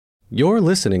You're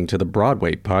listening to the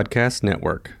Broadway Podcast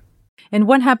Network. And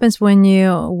what happens when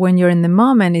you're in the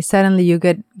moment is suddenly you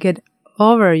get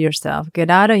over yourself, get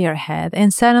out of your head,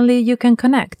 and suddenly you can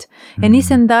connect. Mm-hmm. And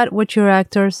isn't that what your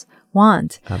actors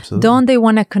want? Absolutely. Don't they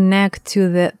want to connect to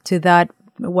that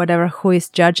whatever who is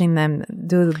judging them?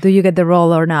 Do you get the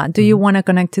role or not? Do you want to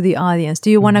connect to the audience? Do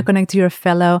you want to connect to your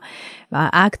fellow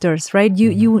actors? Right?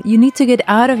 You need to get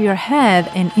out of your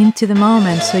head and into the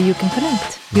moment so you can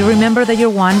connect. You remember that you're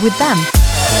one with them.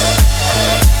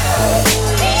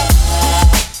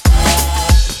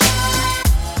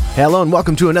 Hello and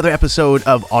welcome to another episode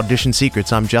of Audition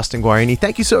Secrets. I'm Justin Guarini.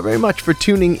 Thank you so very much for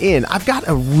tuning in. I've got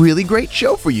a really great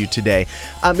show for you today.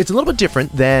 It's a little bit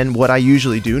different than what I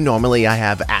usually do. Normally I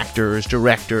have actors,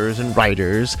 directors, and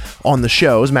writers on the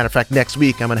show. As a matter of fact, next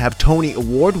week I'm going to have Tony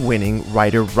Award-winning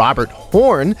writer Robert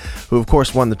Horn, who of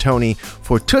course won the Tony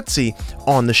for Tootsie,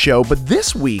 on the show. But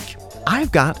this week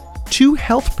I've got two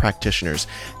health practitioners,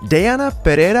 Dayana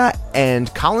Pereira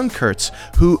and Colin Kirts,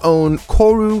 who own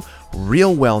Koru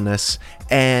Real Wellness,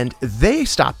 and they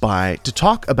stopped by to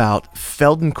talk about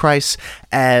Feldenkrais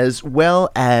as well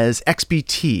as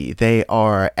XPT. They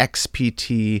are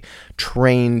XPT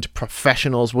trained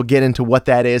professionals. We'll get into what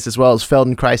that is, as well as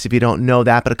Feldenkrais if you don't know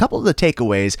that. But a couple of the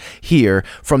takeaways here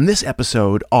from this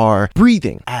episode are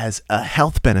breathing as a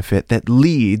health benefit that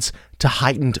leads to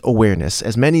heightened awareness.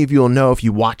 As many of you will know if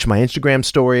you watch my Instagram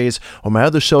stories or my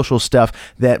other social stuff,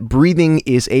 that breathing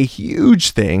is a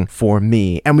huge thing for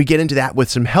me. And we get into that with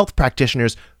some health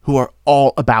practitioners who are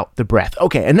all about the breath.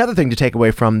 Okay, another thing to take away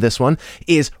from this one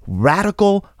is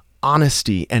radical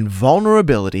honesty and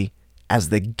vulnerability as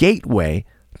the gateway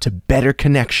to better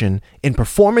connection in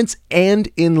performance and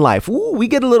in life. Ooh, we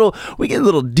get a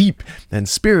little deep and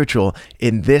spiritual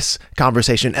in this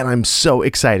conversation, and I'm so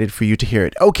excited for you to hear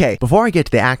it. Okay, before I get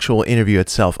to the actual interview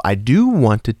itself, I do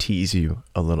want to tease you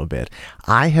a little bit.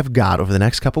 I have got, over the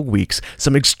next couple weeks,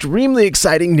 some extremely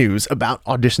exciting news about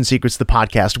Audition Secrets, the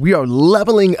podcast. We are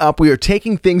leveling up. We are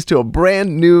taking things to a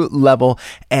brand new level,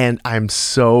 and I'm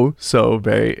so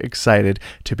very excited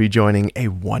to be joining a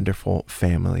wonderful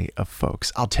family of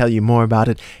folks. I'll tell you more about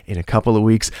it in a couple of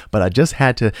weeks, but I just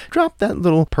had to drop that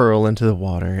little pearl into the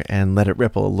water and let it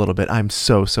ripple a little bit. I'm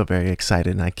so very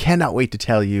excited, and I cannot wait to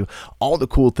tell you all the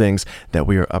cool things that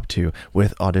we are up to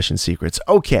with Audition Secrets.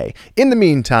 Okay, in the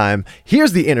meantime,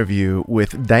 here's the interview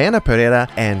with Dayana Pereira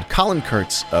and Colin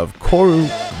Kirts of Koru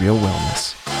Real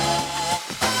Wellness.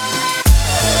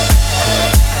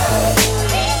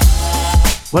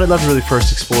 What I'd love to really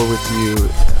first explore with you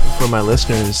for my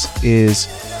listeners is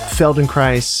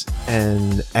Feldenkrais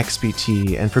and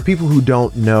XPT. And for people who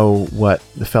don't know what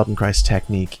the Feldenkrais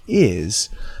technique is,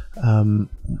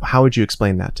 how would you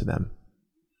explain that to them?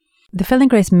 The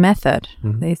Feldenkrais method,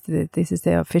 this is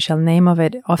the official name of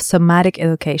it, of somatic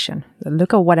education.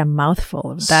 Look at what a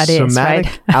mouthful that is, right?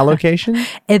 Somatic allocation?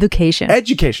 Education.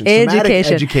 Somatic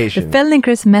education. The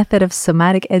Feldenkrais method of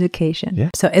somatic education.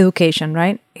 Yeah. So education,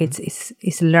 right?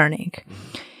 It's learning.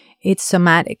 It's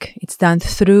somatic. It's done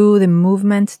through the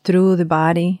movement, through the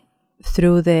body,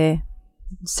 through the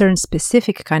certain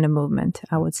specific kind of movement,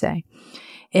 I would say.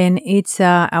 And it's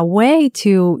a way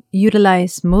to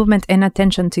utilize movement and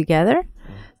attention together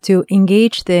to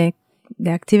engage the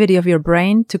activity of your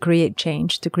brain to create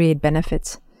change, to create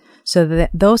benefits. So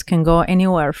that those can go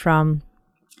anywhere from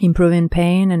improving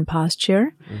pain and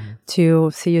posture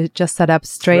to, see, you just sat up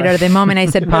straighter right the moment I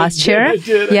said posture.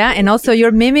 Yeah. And also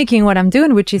you're mimicking what I'm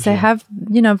doing, which is I have,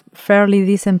 fairly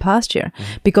decent posture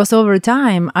because over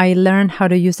time I learned how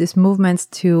to use these movements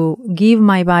to give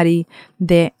my body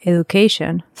the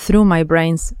education through my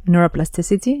brain's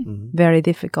neuroplasticity. Very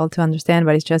difficult to understand,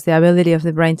 but it's just the ability of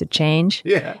the brain to change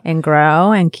and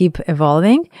grow and keep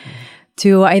evolving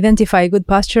to identify good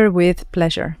posture with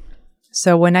pleasure.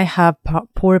 So when I have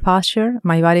poor posture,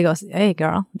 my body goes, hey,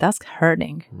 girl, that's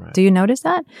hurting. Right. Do you notice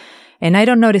that? And I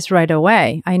don't notice right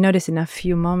away. I notice in a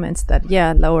few moments that,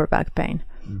 lower back pain.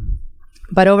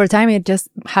 But over time, it just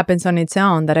happens on its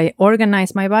own that I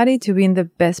organize my body to be in the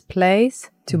best place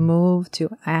to move, to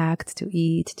act, to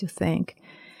eat, to think,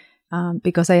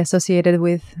 because I associate it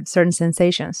with certain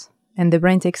sensations and the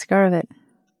brain takes care of it.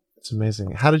 It's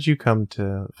amazing. How did you come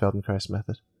to Feldenkrais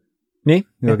method? Me?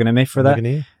 You're looking at me for that? Looking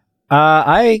at you.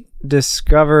 I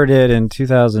discovered it in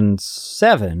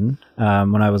 2007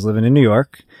 when I was living in New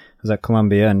York. I was at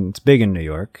Columbia, and it's big in New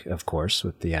York, of course,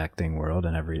 with the acting world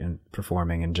and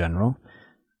performing in general.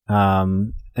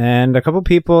 And a couple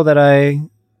people that I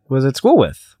was at school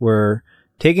with were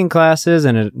taking classes,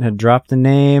 and it had dropped the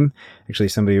name. Actually,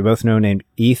 somebody we both know named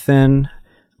Ethan,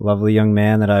 lovely young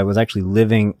man that I was actually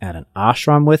living at an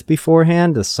ashram with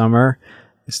beforehand this summer.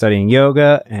 studying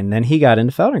yoga, and then he got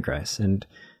into Feldenkrais, and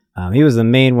he was the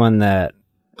main one that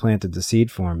planted the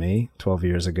seed for me 12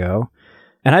 years ago.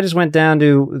 And I just went down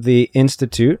to the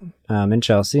Institute in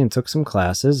Chelsea and took some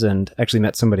classes, and actually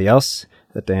met somebody else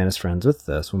that Dayana's friends with,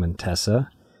 this woman Tessa,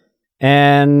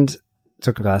 and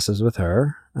took classes with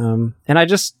her. And I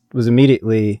just was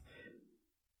immediately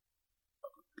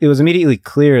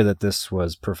clear that this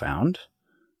was profound.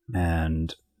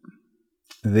 And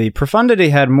the profundity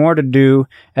had more to do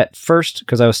at first,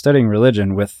 because I was studying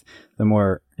religion, with the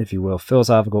more, if you will,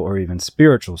 philosophical or even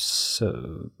spiritual,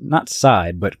 not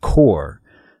side, but core.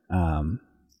 And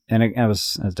I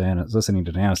was, as Dayana was listening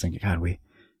to Dayana, I was thinking, God, we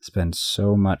spend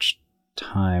so much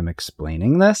time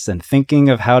explaining this and thinking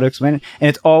of how to explain it. And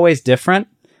it's always different.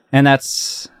 And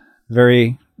that's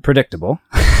very predictable.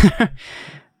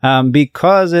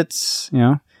 Because it's,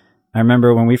 I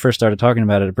remember when we first started talking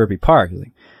about it at Burpee Park, I was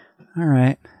like, all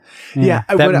right. Yeah.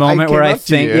 That moment where I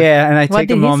think, and I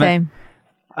take a moment.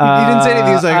 He didn't say anything.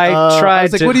 He was like, I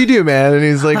was like, what do you do, man? And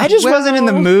he's like, I just wasn't in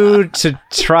the mood to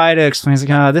try to explain. He's like,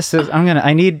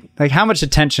 I need, like, how much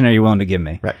attention are you willing to give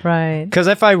me? Right. Because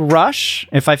if I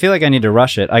feel like I need to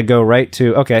rush it, I go right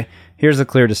to, okay, here's a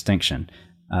clear distinction.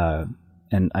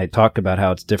 And I talk about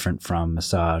how it's different from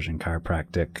massage and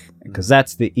chiropractic, because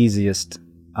that's the easiest.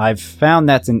 I've found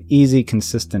that's an easy,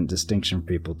 consistent distinction for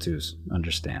people to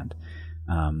understand.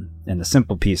 And the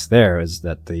simple piece there is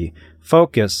that the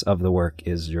focus of the work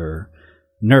is your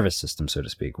nervous system, so to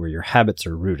speak, where your habits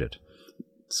are rooted.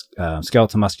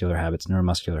 Skeletal muscular habits,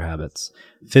 neuromuscular habits,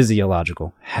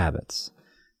 physiological habits.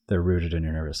 They're rooted in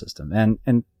your nervous system.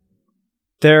 And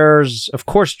there's, of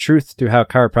course, truth to how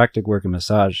chiropractic work and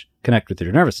massage connect with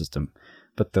your nervous system.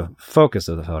 But the focus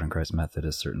of the Feldenkrais method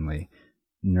is certainly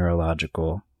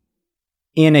neurological,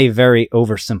 in a very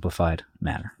oversimplified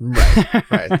manner.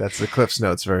 Right. That's the Cliff's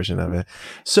Notes version of it.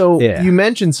 So you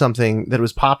mentioned something that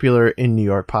was popular in New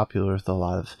York, popular with a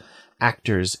lot of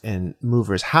actors and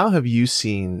movers. How have you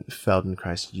seen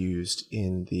Feldenkrais used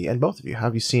and both of you, how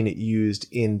have you seen it used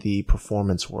in the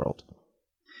performance world?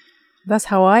 That's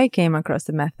how I came across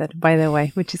the method, by the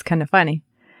way, which is kind of funny.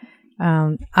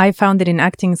 I found it in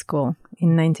acting school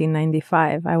in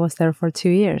 1995. I was there for 2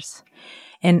 years.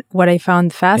 And what I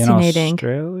found fascinating... In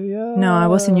Australia? No, I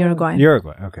was in Uruguay.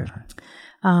 Uruguay, okay.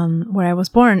 Where I was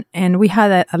born. And we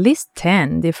had at least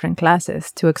 10 different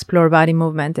classes to explore body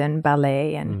movement and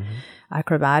ballet and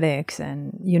acrobatics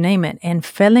and you name it. And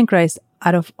Feldenkrais,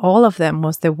 out of all of them,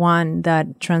 was the one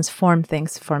that transformed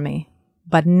things for me.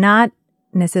 But not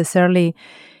necessarily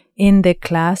in the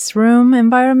classroom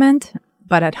environment,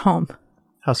 but at home.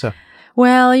 How so?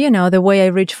 Well, the way I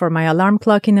reach for my alarm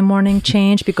clock in the morning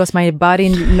changed because my body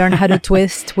learned how to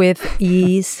twist with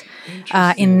ease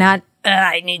and not,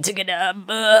 I need to get up,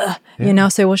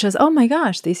 so it was just, oh my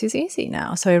gosh, this is easy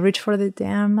now. So I reach for the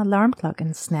damn alarm clock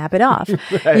and snap it off,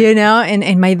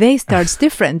 and my day starts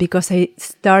different because I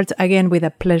start again with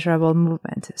a pleasurable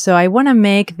movement. So I want to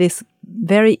make this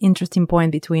very interesting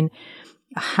point between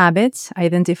habits,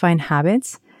 identifying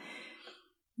habits.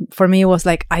 For me, it was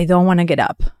like, I don't want to get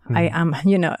up. I am,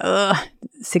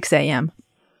 6 a.m.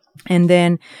 And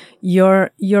then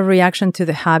your reaction to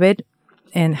the habit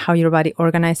and how your body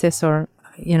organizes or,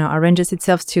 arranges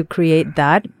itself to create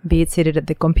that, be it seated at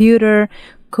the computer,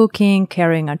 cooking,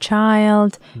 carrying a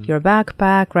child, your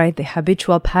backpack, right? The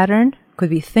habitual pattern could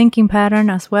be thinking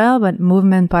pattern as well, but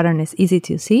movement pattern is easy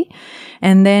to see.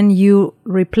 And then you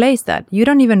replace that. You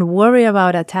don't even worry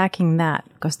about attacking that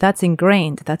because that's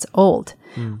ingrained, that's old.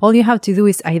 All you have to do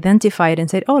is identify it and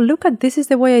say, oh, look at this is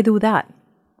the way I do that.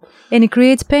 And it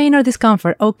creates pain or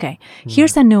discomfort. Okay,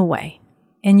 here's a new way.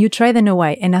 And you try the new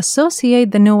way and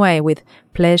associate the new way with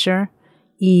pleasure,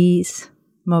 ease,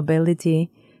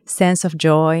 mobility, sense of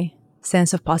joy,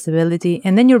 sense of possibility.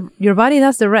 And then your body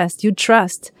does the rest. You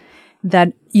trust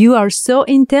that you are so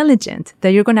intelligent that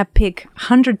you're going to pick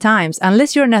 100 times,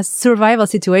 unless you're in a survival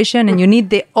situation and you need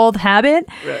the old habit,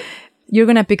 you're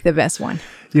going to pick the best one.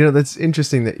 That's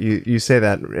interesting that you say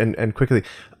that and quickly,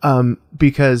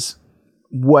 because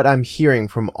what I'm hearing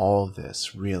from all of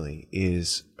this really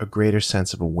is a greater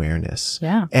sense of awareness.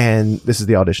 Yeah. And this is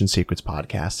the Audition Secrets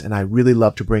podcast. And I really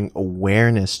love to bring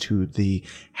awareness to the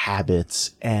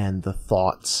habits and the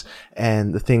thoughts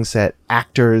and the things that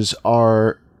actors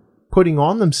are putting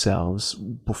on themselves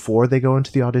before they go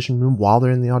into the audition room, while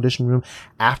they're in the audition room,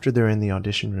 after they're in the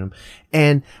audition room.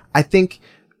 And I think,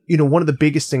 one of the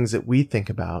biggest things that we think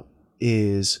about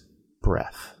is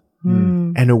breath.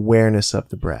 and awareness of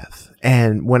the breath.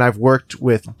 And when I've worked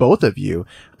with both of you,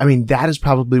 I mean, that is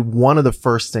probably one of the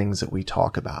first things that we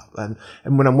talk about. And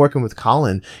when I'm working with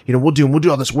Colin, you know, we'll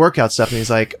do all this workout stuff. And he's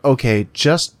like, okay,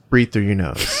 just breathe through your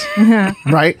nose.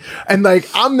 Right. And like,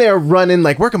 I'm there running,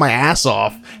 like working my ass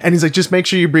off. And he's like, just make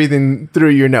sure you're breathing through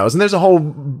your nose. And there's a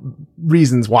whole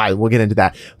reasons why. We'll get into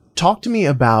that. Talk to me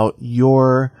about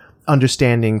your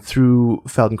understanding through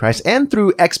Feldenkrais and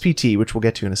through XPT, which we'll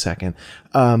get to in a second,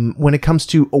 when it comes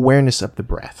to awareness of the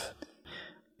breath.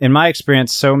 In my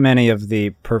experience, so many of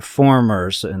the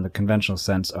performers in the conventional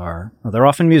sense they're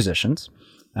often musicians.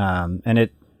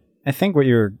 I think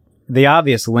the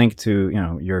obvious link to, you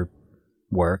know, your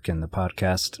work and the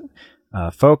podcast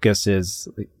focus is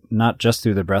not just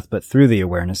through the breath, but through the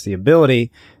awareness, the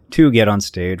ability to get on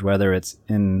stage, whether it's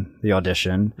in the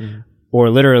audition or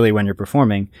literally when you're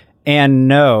performing, and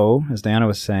know, as Dayana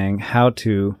was saying, how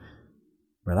to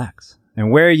relax.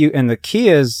 And the key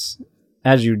is,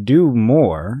 as you do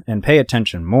more and pay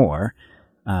attention more,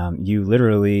 you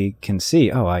literally can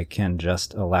see, I can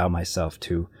just allow myself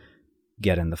to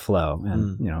get in the flow.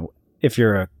 And, you know, if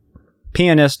you're a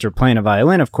pianist or playing a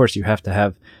violin, of course you have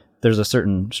to there's a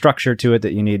certain structure to it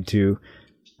that you need to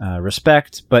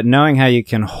respect, but knowing how you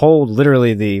can hold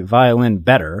literally the violin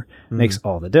better makes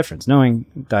all the difference. Knowing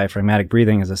diaphragmatic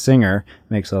breathing as a singer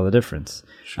makes all the difference.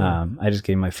 Sure. I just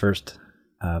gave my first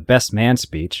best man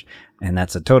speech, and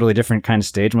that's a totally different kind of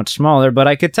stage, much smaller, but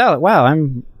I could tell it. Wow,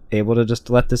 I'm able to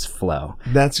just let this flow.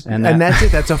 That's it.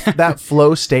 That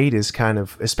flow state is kind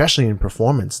of, especially in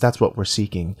performance, that's what we're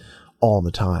seeking all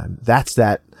the time. That's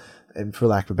that, and for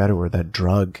lack of a better word, that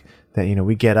drug that, you know,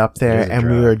 we get up there and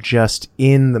we are just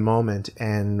in the moment,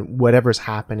 and whatever's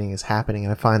happening is happening.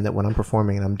 And I find that when I'm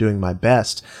performing and I'm doing my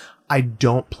best, I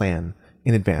don't plan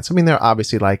in advance. I mean, there are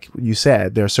obviously, like you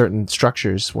said, there are certain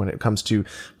structures when it comes to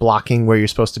blocking where you're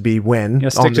supposed to be when you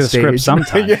stick to the script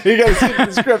sometimes. Yeah, you gotta stick to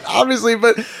the script, obviously,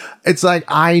 but it's like,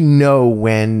 I know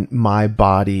when my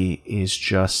body is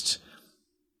just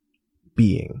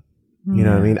being, you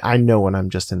know what I mean? I know when I'm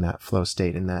just in that flow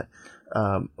state, in that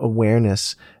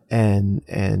awareness,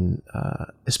 and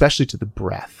especially to the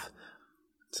breath.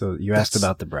 So you asked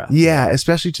about the breath. Yeah,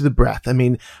 especially to the breath. I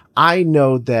mean, I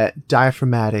know that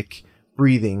diaphragmatic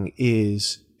breathing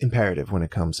is imperative when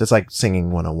it comes. It's like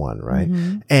singing 101, right?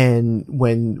 And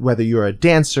whether you're a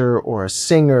dancer or a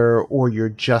singer or you're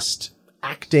just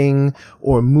acting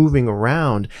or moving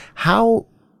around, how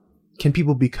can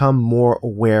people become more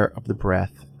aware of the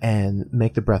breath and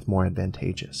make the breath more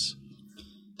advantageous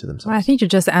to themselves? Well, I think you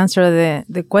just answered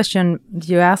the question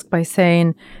you asked by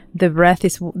saying the breath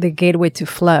is the gateway to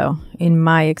flow, in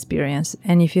my experience.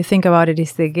 And if you think about it,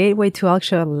 it's the gateway to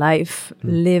actual life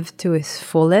lived to its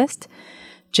fullest,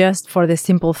 just for the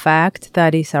simple fact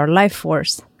that it's our life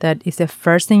force. That is the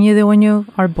first thing you do when you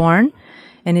are born,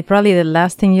 and it's probably the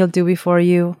last thing you'll do before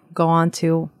you go on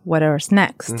to whatever's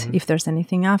next, if there's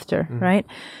anything after, right?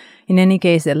 In any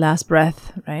case, the last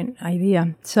breath, right,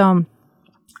 idea. So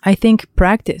I think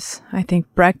practice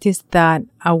that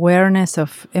awareness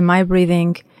of, am I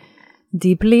breathing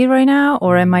deeply right now,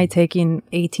 or am I taking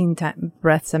 18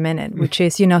 breaths a minute, which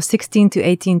is, 16 to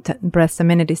 18 breaths a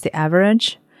minute is the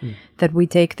average that we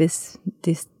take these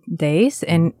days.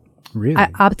 And really?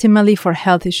 Optimally for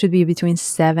health, it should be between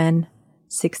 6 and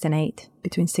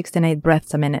 8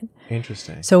 breaths a minute.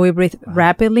 Interesting. So we breathe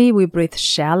rapidly, we breathe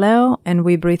shallow, and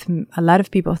we breathe a lot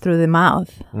of people through the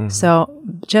mouth. So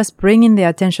just bringing the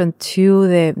attention to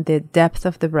the depth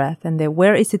of the breath and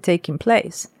where is it taking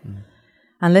place.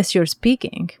 Unless you're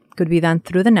speaking, could be done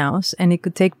through the nose, and it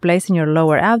could take place in your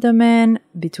lower abdomen,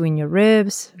 between your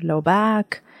ribs, low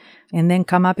back, and then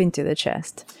come up into the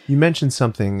chest. You mentioned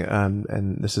something,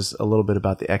 and this is a little bit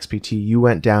about the XPT. You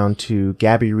went down to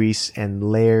Gabby Reese and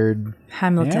Laird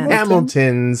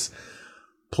Hamilton's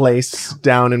place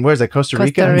down in, where's that, Costa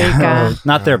Rica? No,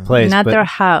 not their place, not but their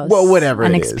house. Well, whatever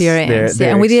an it experience. is.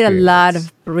 Their and we did a experience. lot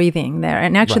of breathing there.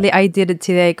 And actually, I did it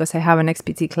today because I have an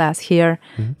XPT class here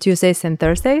Tuesdays and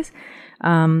Thursdays.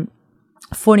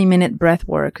 40-minute breath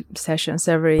work sessions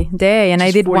every day, and Just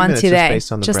I did 40 one minutes today,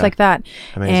 just like that.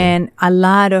 Amazing. And a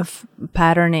lot of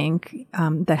patterning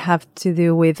that have to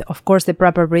do with, of course, the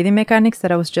proper breathing mechanics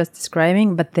that I was just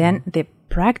describing, but then the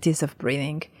practice of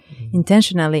breathing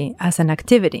intentionally as an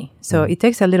activity. So it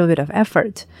takes a little bit of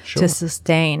effort to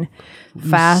sustain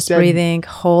fast breathing,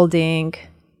 holding,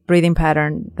 breathing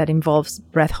pattern that involves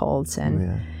breath holds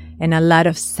and a lot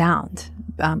of sound.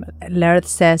 Laird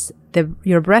says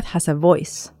your breath has a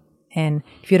voice, and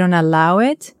if you don't allow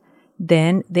it,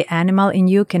 then the animal in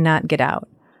you cannot get out.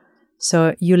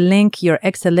 So you link your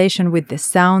exhalation with the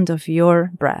sound of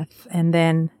your breath, and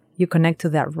then you connect to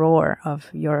that roar of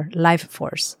your life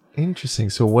force. Interesting.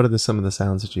 So what are some of the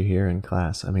sounds that you hear in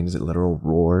class? I mean, is it literal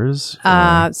roars?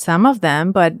 Some of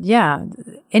them, but yeah,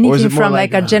 anything from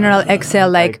like a general exhale,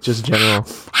 like just general.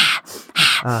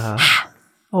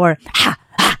 or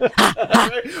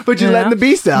But you're letting the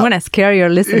beast out. I'm going to scare your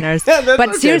listeners. But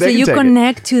okay, seriously, you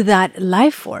connect to that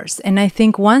life force. And I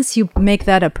think once you make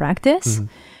that a practice,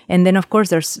 and then of course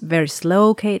there's very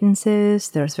slow cadences,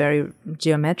 there's very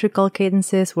geometrical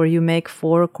cadences where you make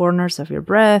 4 corners of your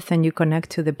breath and you connect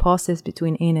to the pauses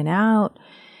between in and out.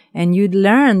 And you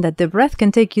learn that the breath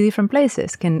can take you different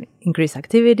places, can increase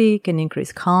activity, can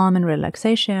increase calm and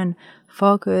relaxation,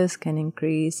 focus, can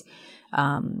increase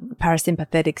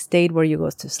parasympathetic state where you go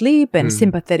to sleep, and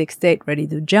sympathetic state ready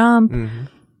to jump,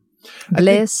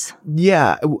 bliss.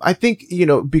 I think,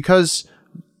 because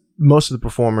most of the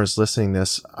performers listening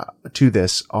to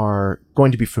this are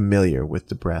going to be familiar with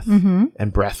the breath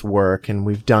and breath work, and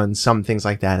we've done some things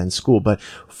like that in school. But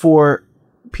for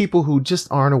people who just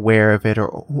aren't aware of it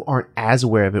or who aren't as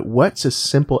aware of it, what's a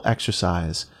simple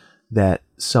exercise that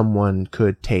someone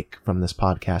could take from this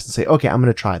podcast and say, okay, I'm going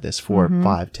to try this for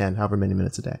 5, 10, however many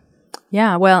minutes a day?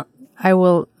 Yeah, well, I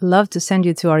will love to send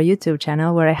you to our YouTube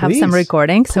channel where I have some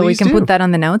recordings, so we can put that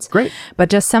on the notes. Great. But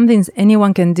just something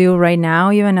anyone can do right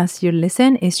now, even as you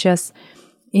listen, is just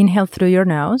inhale through your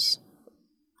nose.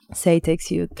 Say it takes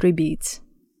you 3 beats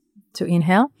to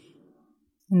inhale,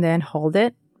 and then hold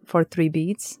it for 3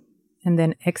 beats, and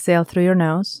then exhale through your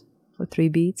nose for 3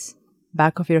 beats.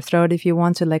 Back of your throat if you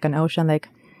want to, like an ocean, like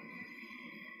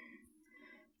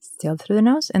still through the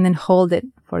nose, and then hold it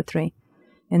for 3.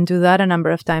 And do that a number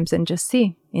of times and just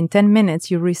see. In 10 minutes,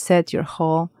 you reset your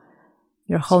whole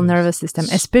nervous system,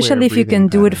 especially if you can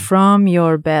do it from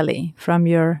your belly, from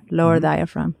your lower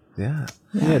diaphragm. Yeah,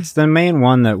 it's the main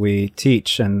one that we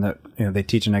teach, and that they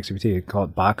teach in XBT. We call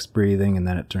it box breathing, and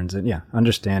then it turns in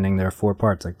understanding. There are 4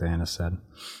 parts, like Dayana said,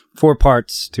 4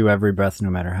 parts to every breath, no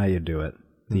matter how you do it.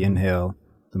 The inhale,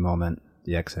 the moment,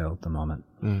 the exhale, the moment.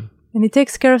 And it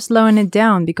takes care of slowing it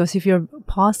down, because if you're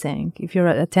pausing, if you're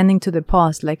attending to the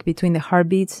pause, like between the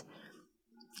heartbeats,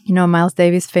 Miles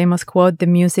Davis' famous quote, the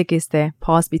music is the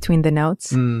pause between the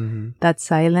notes, that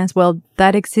silence. Well,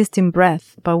 that exists in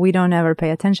breath, but we don't ever pay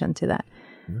attention to that.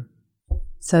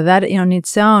 So that on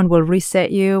its own will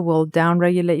reset you, will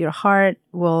downregulate your heart,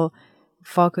 will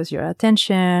focus your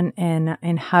attention,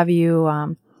 and have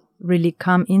you really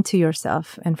come into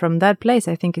yourself. And from that place,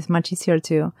 I think it's much easier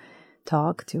to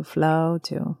talk, to flow,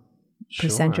 to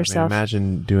present yourself.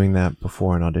 Imagine doing that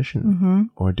before an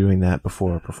audition or doing that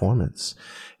before a performance.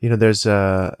 There's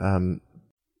a,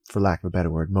 for lack of a better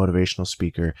word, motivational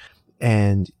speaker,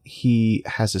 and he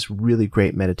has this really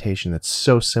great meditation that's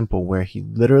so simple, where he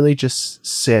literally just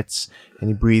sits and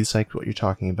he breathes like what you're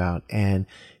talking about. And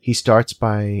he starts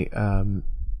by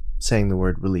saying the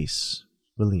word release,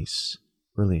 release,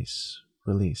 release,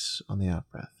 release on the out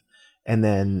breath, and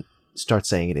then start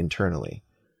saying it internally,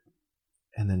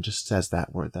 and then just says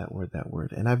that word, that word, that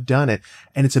word. And I've done it,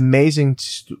 and it's amazing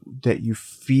that you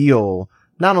feel,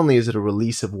 not only is it a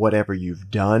release of whatever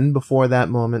you've done before that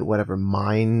moment, whatever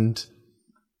mind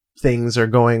things are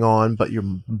going on, but your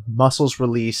muscles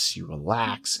release, you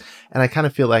relax. And I kind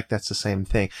of feel like that's the same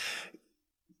thing.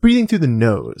 Breathing through the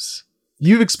nose.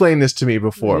 You've explained this to me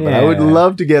before, but I would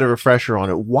love to get a refresher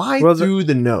on it. Why through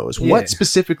the nose? What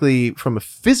specifically, from a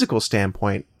physical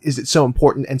standpoint, is it so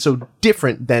important and so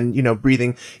different than,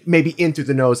 breathing maybe in through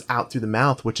the nose, out through the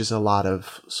mouth, which is a lot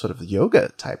of sort of yoga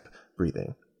type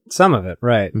breathing? Some of it,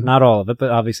 right. Not all of it,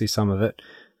 but obviously some of it.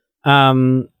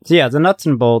 The nuts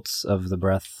and bolts of the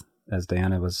breath, as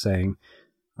Dayana was saying,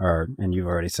 and you've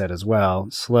already said as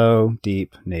well, slow,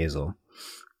 deep, nasal.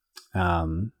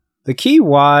 The key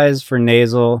whys for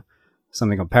nasal,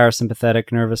 something called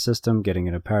parasympathetic nervous system, getting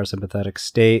in a parasympathetic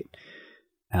state.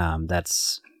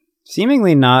 That's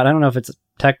seemingly not, I don't know if it's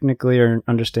technically or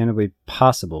understandably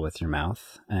possible with your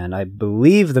mouth. And I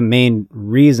believe the main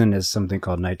reason is something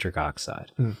called nitric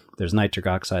oxide. There's nitric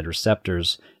oxide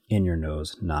receptors in your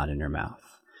nose, not in your mouth.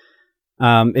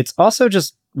 It's also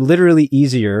just literally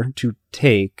easier to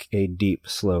take a deep,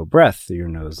 slow breath through your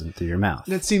nose than through your mouth.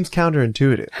 That seems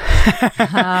counterintuitive.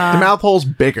 The mouth hole's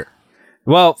bigger.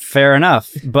 Well, fair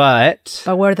enough, but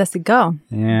where does it go?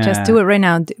 Yeah. Just do it right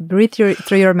now. Breathe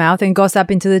through your mouth, and it goes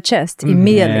up into the chest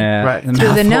immediately. Yeah. Right.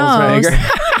 Through the nose.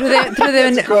 through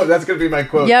the That's going to be my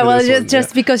quote. Yeah, well,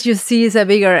 just because you see it's a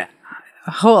bigger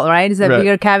hole, right? It's a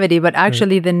bigger cavity, but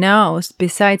actually the nose,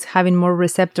 besides having more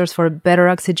receptors for better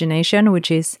oxygenation,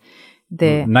 which is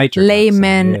the Nitric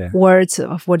layman oxide, words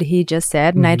of what he just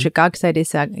said. Nitric oxide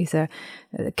is a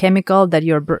chemical that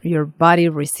your body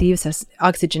receives as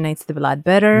oxygenates the blood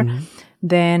better.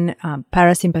 Then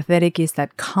parasympathetic is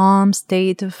that calm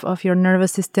state of your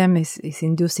nervous system, is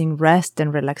inducing rest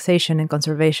and relaxation and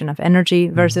conservation of energy,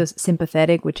 versus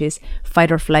sympathetic, which is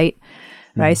fight or flight,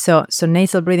 right? So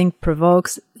nasal breathing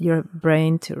provokes your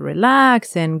brain to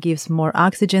relax and gives more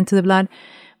oxygen to the blood,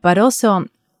 but also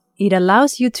it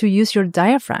allows you to use your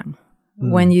diaphragm.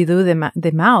 When you do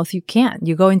the mouth, you can't.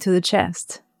 You go into the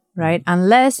chest, right?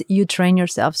 Unless you train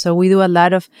yourself. So we do a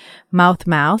lot of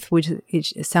mouth, which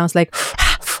it sounds like,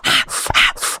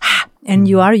 and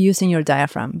you are using your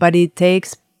diaphragm, but it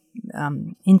takes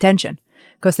intention.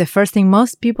 Because the first thing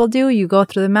most people do, you go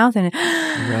through the mouth and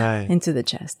into the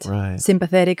chest. Right.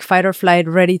 Sympathetic, fight or flight,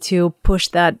 ready to push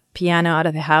that piano out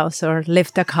of the house or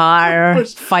lift a car or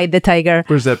fight the tiger.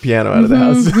 Push that piano out of the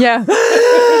house. Yeah.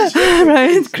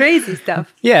 Right. Crazy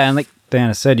stuff. Yeah, and like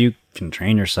Dayana said, you can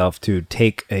train yourself to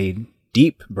take a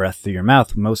deep breath through your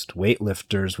mouth. Most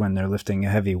weightlifters, when they're lifting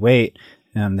a heavy weight,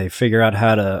 they figure out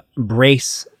how to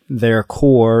brace their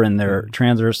core and their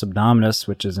transverse abdominis,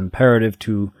 which is imperative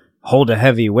to hold a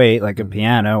heavy weight like a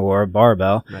piano or a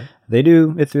barbell. Right. They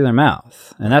do it through their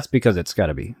mouth. And that's because it's got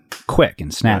to be quick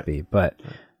and snappy. Right. But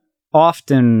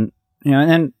often,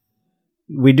 and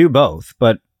we do both,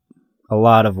 but a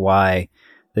lot of why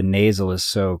the nasal is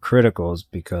so critical is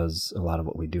because a lot of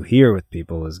what we do here with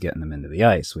people is getting them into the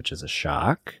ice, which is a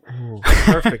shock. Ooh,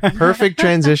 perfect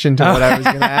transition to what I was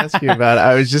going to ask you about.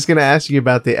 I was just going to ask you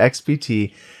about the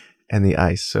XPT and the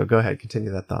ice. So go ahead,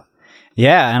 continue that thought.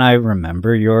 Yeah, and I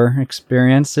remember your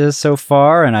experiences so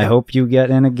far, and I hope you get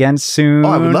in again soon. Oh,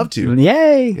 I would love to.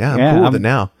 Yay! Yeah, I'm cool with it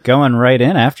now. Going right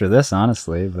in after this,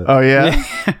 honestly. But, oh, yeah?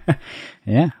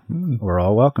 Yeah, we're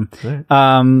all welcome.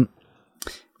 Right.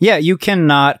 Yeah, you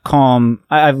cannot calm.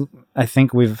 I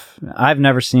think I've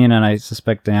never seen, and I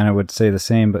suspect Dayana would say the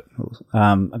same, but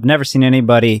I've never seen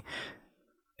anybody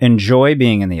enjoy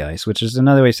being in the ice, which is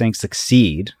another way of saying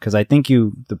succeed, because I think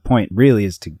the point really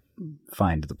is to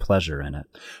find the pleasure in it.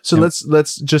 So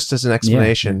let's just as an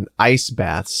explanation, ice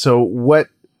baths. So what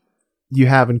you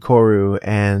have in Koru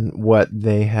and what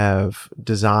they have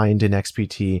designed in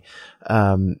XPT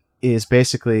is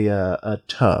basically a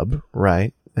tub,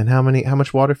 right? And how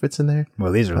much water fits in there?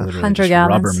 Well, these are literally 100 just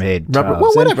gallons. Rubbermaid tubs.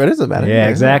 Well, whatever, it doesn't matter. Yeah,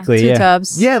 exactly. Two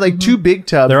tubs. Yeah, like two big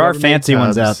tubs. There are Rubbermaid fancy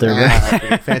ones out there.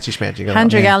 Fancy schmancy.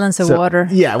 100 gallons of water.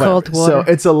 Yeah, cold water. So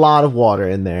it's a lot of water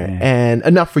in there, and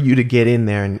enough for you to get in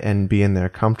there and be in there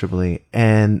comfortably.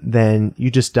 And then you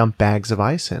just dump bags of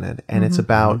ice in it, and it's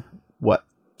about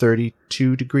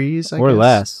 32 degrees, I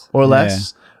guess? Or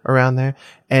less. Around there.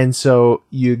 And so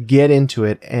you get into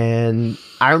it, and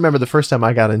I remember the first time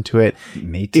I got into it,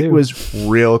 Me too. It was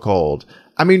real cold.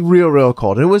 I mean, real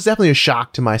cold. And it was definitely a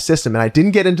shock to my system. And I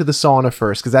didn't get into the sauna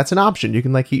first, because that's an option. You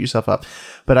can heat yourself up.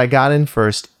 But I got in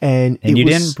first, and you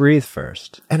didn't breathe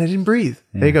first. And I didn't breathe.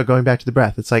 Yeah. There you go. Going back to the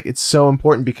breath. It's so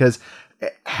important, because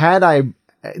the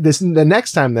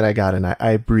next time that I got in,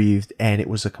 I breathed, and it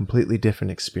was a completely different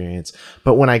experience.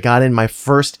 But when I got in, my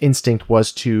first instinct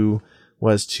was to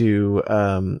what do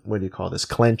you call this?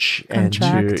 Clench and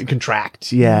to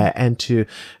contract. Yeah. And to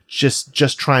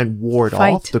just try and ward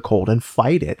off the cold and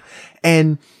fight it.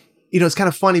 And, it's kind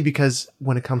of funny, because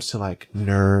when it comes to like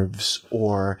nerves,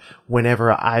 or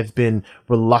whenever I've been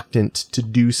reluctant to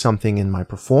do something in my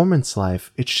performance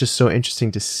life, it's just so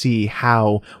interesting to see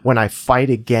how when I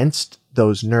fight against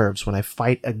those nerves, when I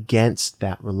fight against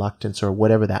that reluctance or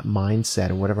whatever that mindset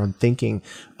or whatever I'm thinking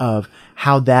of,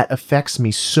 how that affects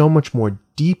me so much more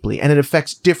deeply. And it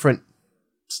affects different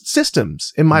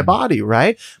systems in my body,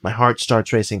 right? My heart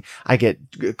starts racing. I get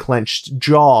clenched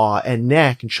jaw and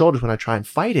neck and shoulders when I try and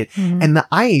fight it. And the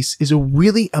ice is a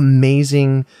really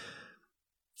amazing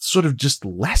sort of just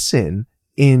lesson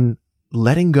in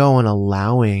letting go and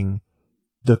allowing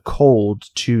the cold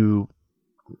to,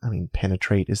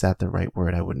 penetrate, is that the right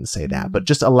word? I wouldn't say that, but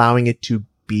just allowing it to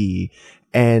be,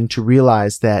 and to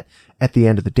realize that at the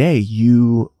end of the day,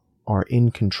 you are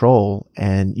in control,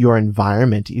 and your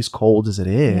environment, as cold as it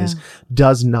is,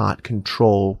 does not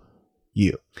control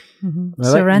you.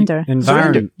 Surrender.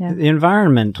 The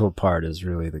environmental part is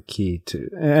really the key to.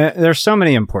 There's so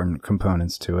many important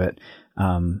components to it.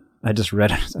 I just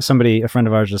read a friend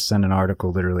of ours just sent an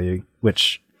article, literally,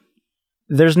 which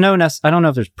there's I don't know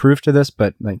if there's proof to this,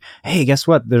 but like, hey, guess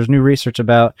what? There's new research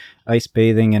about ice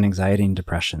bathing and anxiety and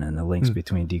depression and the links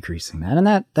between decreasing that.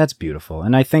 And that's beautiful.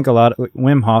 And I think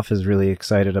Wim Hof is really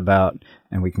excited about,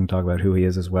 and we can talk about who he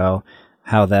is as well,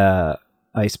 how the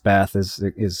ice bath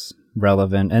is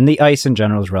relevant, and the ice in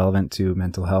general is relevant to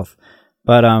mental health.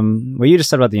 But what you just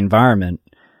said about the environment,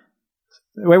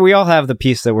 we all have the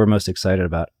piece that we're most excited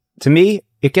about. To me,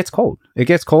 it gets cold. It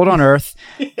gets cold on Earth,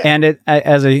 and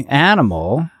as an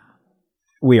animal,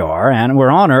 we're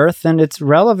on Earth, and it's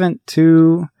relevant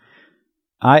to.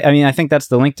 I mean, I think that's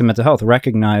the link to mental health,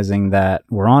 recognizing that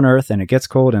we're on Earth and it gets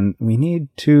cold, and we need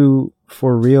to,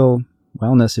 for real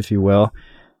wellness, if you will,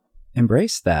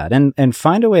 embrace that and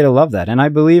find a way to love that. And I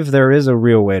believe there is a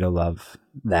real way to love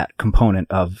that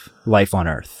component of life on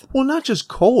Earth. Well, not just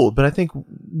cold, but I think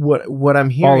what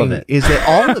I'm hearing is that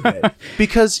all of it,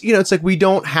 because, it's like we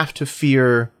don't have to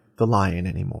fear the lion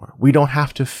anymore. We don't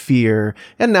have to fear.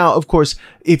 And now, of course,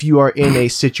 if you are in a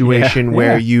situation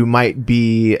where you might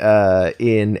be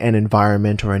in an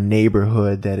environment or a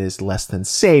neighborhood that is less than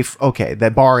safe, okay,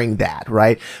 that barring that,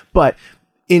 right? But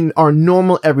in our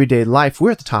normal everyday life,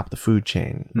 we're at the top of the food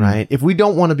chain, right? If we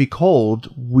don't want to be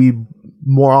cold, we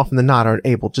more often than not aren't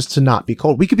able just to not be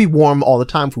cold. We could be warm all the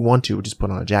time if we want to, we just put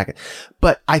on a jacket.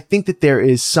 But I think that there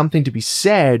is something to be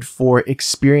said for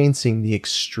experiencing the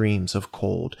extremes of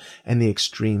cold and the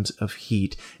extremes of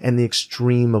heat and the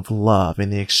extreme of love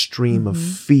and the extreme of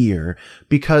fear,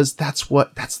 because that's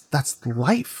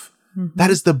life. That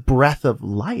is the breath of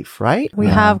life, right? We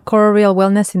have Coro Real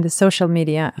Wellness in the social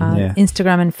media,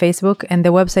 Instagram and Facebook, and the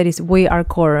website is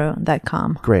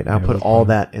wearecoro.com. Great. I'll put all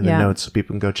that in the notes so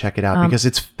people can go check it out because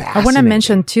it's fascinating. I want to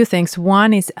mention two things.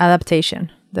 One is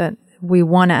adaptation, that we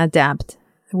want to adapt.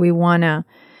 We want to,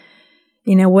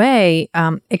 in a way,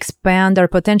 expand our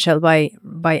potential by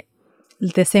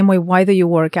the same way. Why do you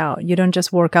work out? You don't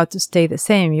just work out to stay the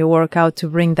same. You work out to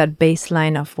bring that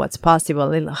baseline of what's possible a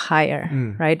little higher,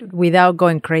 right? Without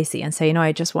going crazy and say,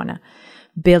 I just want to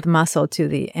build muscle to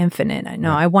the infinite.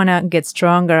 I want to get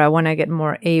stronger. I want to get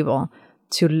more able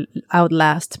to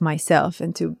outlast myself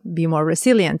and to be more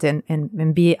resilient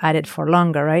and be at it for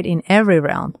longer, right? In every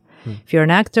realm. If you're an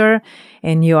actor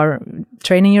and you are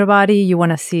training your body, you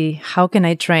want to see, how can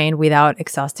I train without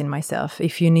exhausting myself?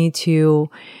 If you need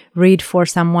to read for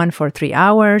someone for 3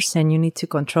 hours and you need to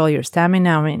control your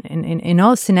stamina, I mean, in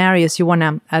all scenarios, you want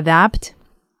to adapt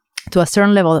to a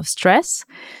certain level of stress.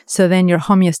 So then your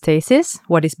homeostasis,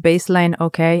 what is baseline,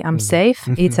 okay, I'm safe,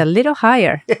 it's a little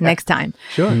higher next time.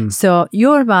 Sure. So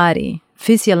your body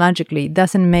physiologically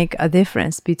doesn't make a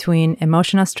difference between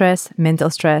emotional stress, mental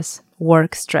stress,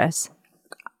 work stress,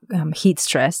 heat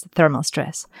stress, thermal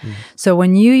stress. So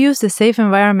when you use the safe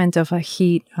environment of a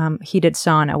heated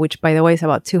sauna, which by the way is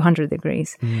about 200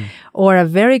 degrees, or a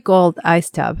very cold ice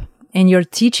tub, and you're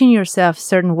teaching yourself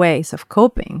certain ways of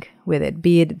coping with it,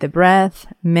 be it the breath,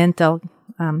 mental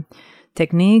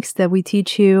techniques that we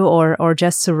teach you, or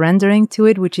just surrendering to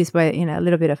it, which is by a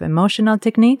little bit of emotional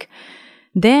technique,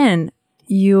 then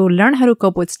you learn how to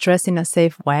cope with stress in a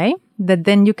safe way that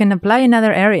then you can apply in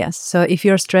other areas. So if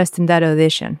you're stressed in that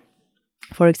audition,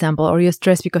 for example, or you're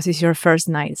stressed because it's your first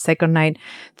night, second night,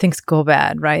 things go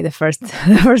bad, right? The first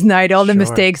night, all the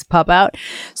mistakes pop out.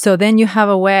 So then you have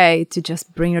a way to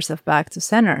just bring yourself back to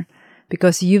center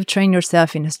because you've trained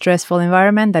yourself in a stressful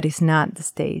environment that is not the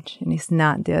stage and it's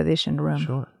not the audition room.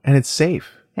 Sure. And it's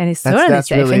safe. And it's totally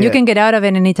safe. Really and you can get out of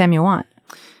it anytime you want.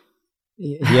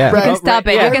 Yeah. You can stop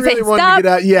it. Yeah, you can really say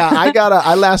stop. Yeah,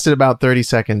 I lasted about 30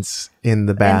 seconds in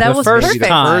the bath. And that was first perfect.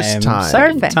 time.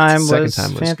 Second Perfect. time Second was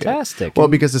time was fantastic. Well,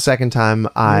 because the second time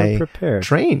I prepared.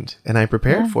 trained and I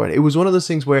prepared for it. It was one of those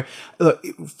things where, look,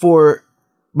 for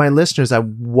my listeners, I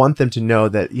want them to know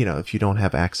that, if you don't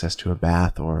have access to a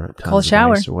bath or Cold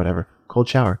shower or whatever, cold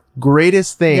shower,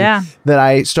 greatest thing that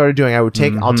I started doing. I'll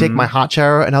take my hot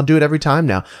shower and I'll do it every time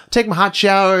now. Take my hot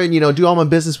shower and, do all my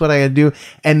business, what I gotta do.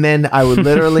 And then I would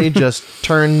literally just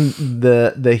turn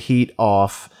the heat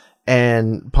off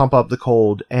and pump up the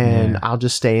cold, and I'll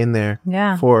just stay in there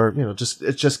for,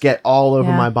 just get all over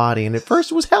my body. And at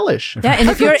first it was hellish. Yeah, and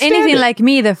if you're anything like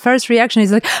me, the first reaction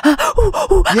is like,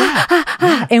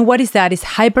 and what is that? It's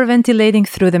hyperventilating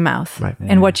through the mouth. Right.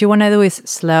 And what you want to do is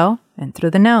slow and through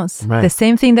the nose. Right. The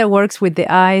same thing that works with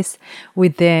the eyes,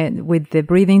 with the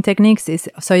breathing techniques is,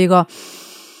 so you go,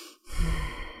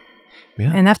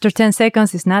 and after 10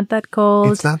 seconds, it's not that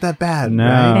cold. It's not that bad. No.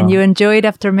 Right? And you enjoy it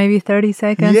after maybe 30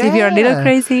 seconds if you're a little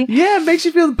crazy. Yeah, it makes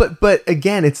you feel, but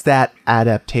again, it's that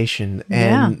adaptation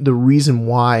and the reason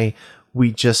why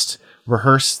we just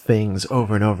rehearse things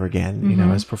over and over again,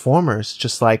 as performers,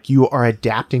 just like you are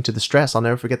adapting to the stress. I'll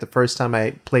never forget the first time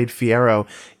I played Fiyero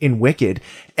in Wicked,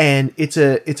 and it's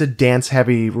a dance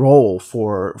heavy role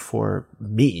for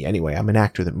me anyway. I'm an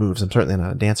actor that moves. I'm certainly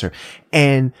not a dancer.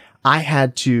 And I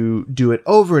had to do it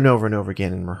over and over and over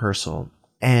again in rehearsal.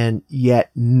 And yet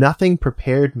nothing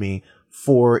prepared me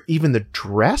for even the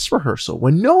dress rehearsal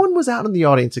when no one was out in the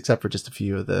audience except for just a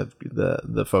few of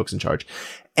the folks in charge.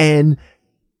 And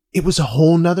it was a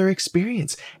whole nother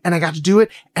experience. And I got to do it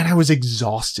and I was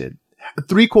exhausted.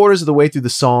 3/4 of the way through the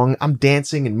song, I'm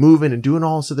dancing and moving and doing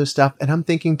all this other stuff. And I'm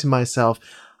thinking to myself,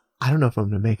 I don't know if I'm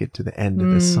going to make it to the end of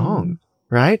this song.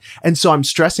 Right. And so I'm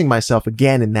stressing myself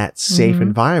again in that safe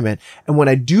environment. And when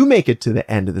I do make it to the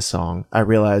end of the song, I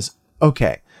realize,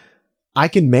 okay, I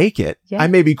can make it. Yeah. I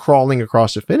may be crawling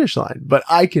across the finish line, but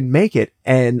I can make it.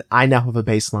 And I now have a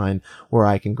baseline where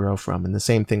I can grow from. And the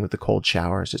same thing with the cold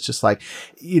showers. It's just like,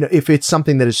 if it's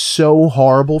something that is so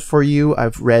horrible for you,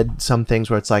 I've read some things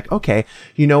where it's like, okay,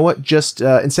 you know what? Just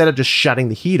instead of just shutting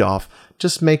the heat off,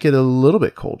 just make it a little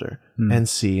bit colder and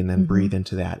see, and then breathe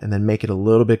into that, and then make it a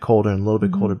little bit colder and a little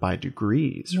bit colder by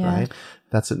degrees, right?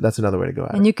 That's another way to go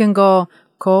at it. And you can go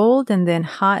cold and then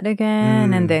hot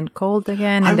again and then cold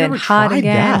again and then hot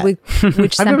again,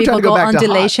 which some people go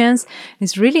undulations.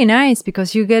 It's really nice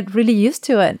because you get really used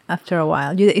to it after a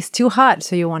while. It's too hot,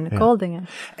 so you want it cold again.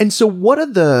 And so what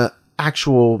are the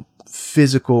actual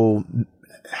physical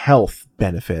health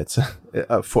benefits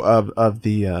of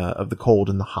the cold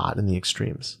and the hot and the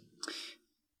extremes?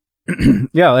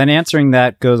 Yeah, and answering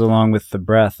that goes along with the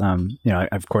breath.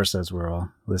 Of course, as we're all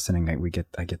listening,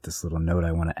 I get this little note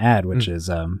I want to add, which is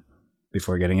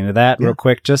before getting into that, real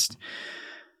quick, just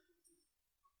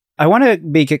I want to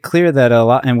make it clear that a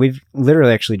lot, and we've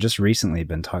literally actually just recently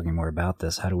been talking more about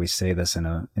this. How do we say this in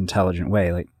an intelligent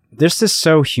way? Like, this is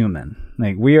so human.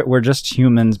 Like, we're just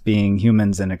humans being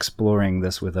humans and exploring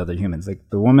this with other humans. Like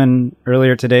the woman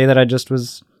earlier today that I just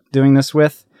was doing this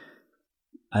with,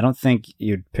 I don't think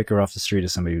you'd pick her off the street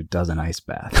as somebody who does an ice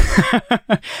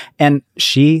bath. And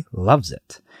she loves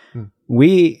it.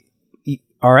 We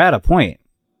are at a point,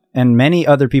 and many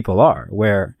other people are,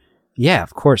 where, yeah,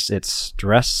 of course, it's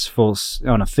stressful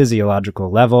on a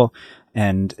physiological level,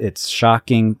 and it's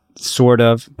shocking, sort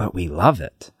of, but we love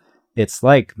it. It's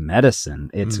like medicine.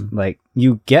 It's like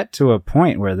you get to a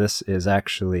point where this is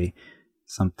actually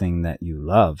something that you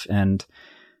love. And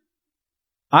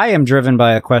I am driven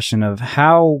by a question of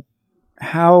how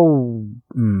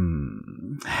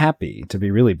happy, to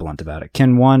be really blunt about it,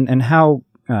 can one, and how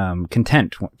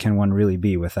content can one really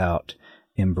be without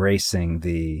embracing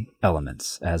the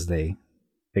elements as they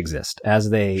exist, as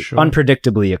they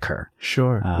unpredictably occur.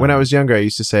 Sure. When I was younger, I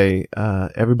used to say,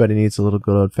 everybody needs a little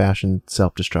good old-fashioned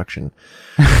self-destruction.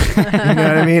 You know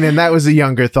what I mean? And that was a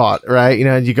younger thought, right?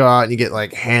 You go out and you get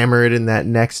like hammered, and that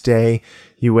next day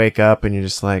you wake up and you're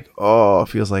just like, oh, it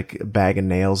feels like a bag of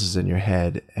nails is in your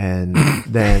head. And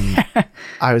then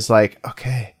I was like,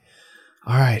 okay,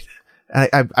 all right.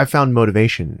 I found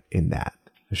motivation in that.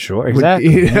 Sure,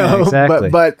 exactly. Exactly.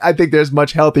 But I think there's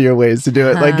much healthier ways to do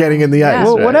it, like getting in the ice.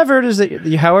 Well, right? whatever it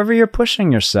is, however you're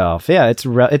pushing yourself. Yeah,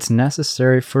 it's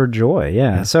necessary for joy.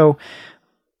 Yeah. So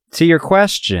to your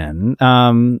question,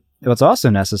 what's also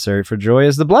necessary for joy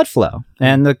is the blood flow.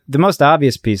 And the most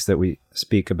obvious piece that we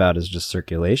speak about is just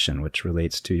circulation, which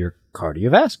relates to your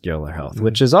cardiovascular health,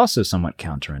 which is also somewhat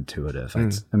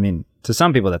counterintuitive. I mean, to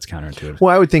some people that's counterintuitive.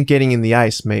 Well, I would think getting in the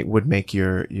ice would make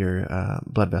your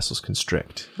blood vessels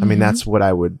constrict. I mean, that's what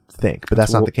I would think, but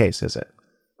that's not the case, is it?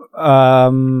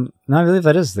 No, I believe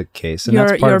that is the case, and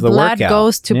that's part of the workout. Your blood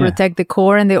goes to protect the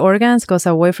core and the organs, goes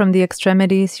away from the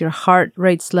extremities. Your heart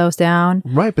rate slows down.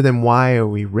 Right, but then why are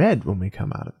we red when we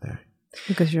come out of there?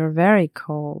 Because you're very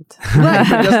cold. Right,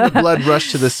 but doesn't the blood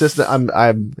rush to the system?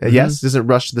 Yes, does it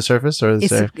rush to the surface, or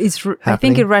I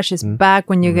think it rushes back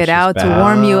when you get out to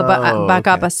warm you back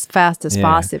up as fast as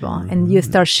possible, and you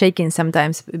start shaking.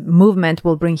 Sometimes movement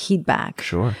will bring heat back.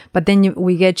 Sure, but then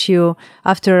we get you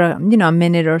after a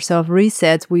minute or so of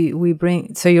resets. We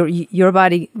bring so your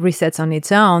body resets on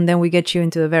its own. Then we get you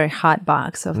into a very hot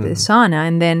box of the sauna,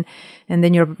 and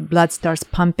then your blood starts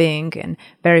pumping and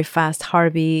very fast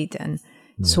heartbeat and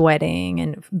sweating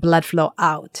and blood flow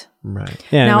out. Right.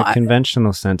 Yeah, now, in a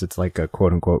conventional sense, it's like a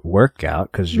quote-unquote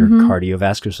workout because your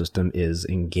cardiovascular system is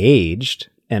engaged,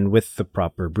 and with the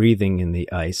proper breathing in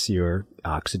the ice, you're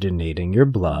oxygenating your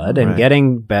blood and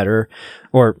getting better,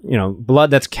 or,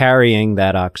 blood that's carrying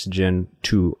that oxygen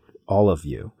to all of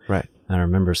you. Right. I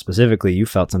remember specifically you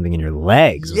felt something in your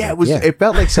legs. Yeah, it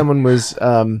felt like someone was,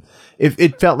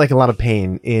 it felt like a lot of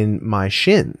pain in my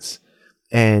shins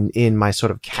and in my sort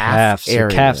of calf area. Your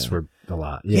calves were a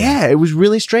lot. Yeah, it was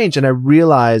really strange. And I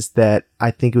realized that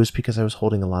I think it was because I was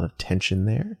holding a lot of tension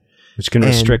there. Which can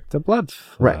restrict the blood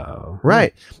flow.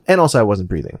 Right. And also I wasn't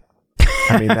breathing.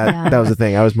 I mean, that was the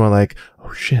thing. I was more like,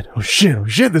 oh shit,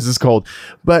 this is cold.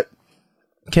 But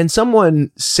can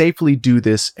someone safely do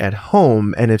this at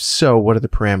home? And if so, what are the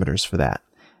parameters for that?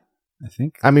 I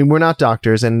think. I mean, we're not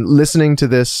doctors, and listening to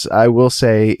this, I will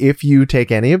say, if you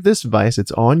take any of this advice,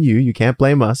 it's on you. You can't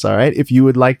blame us, all right? If you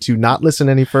would like to not listen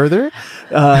any further,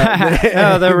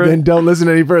 then don't listen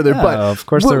any further. But of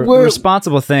course, the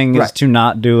responsible thing is to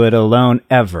not do it alone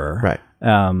ever. Right.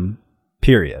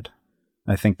 Period.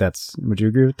 I think would you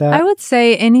agree with that? I would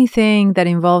say anything that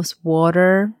involves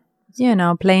water,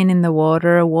 playing in the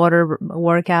water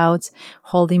workouts,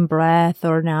 holding breath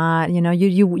or not,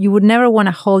 you would never want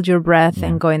to hold your breath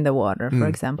and go in the water, for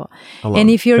example. Alone. And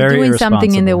if you're Very doing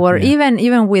something in the water, yeah.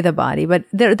 even with a body, but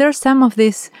there's some of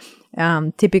these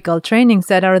typical trainings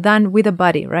that are done with a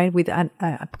buddy, right? With a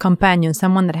companion,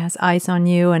 someone that has eyes on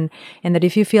you, and that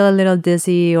if you feel a little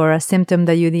dizzy or a symptom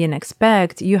that you didn't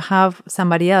expect, you have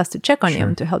somebody else to check on you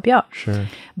and to help you out. Sure.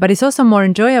 But it's also more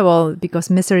enjoyable because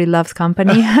misery loves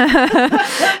company.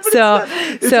 so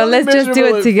let's just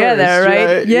do it together, first,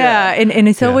 right? Yeah. And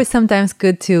it's always sometimes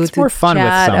good to more fun with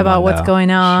chat someone, about what's though. going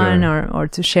on or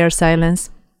to share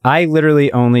silence. I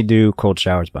literally only do cold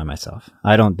showers by myself.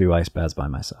 I don't do ice baths by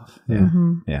myself. Yeah.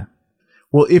 Yeah.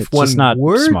 Well, if It's just one not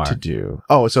were smart. to do,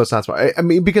 so it's not smart. I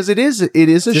mean, because it is a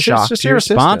shock Just to your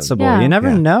system. irresponsible. Yeah. You never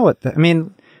Yeah. know what. I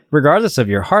mean, regardless of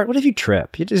your heart, what if you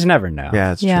trip? You just never know.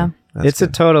 Yeah, it's Yeah. true. That's It's good.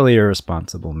 a totally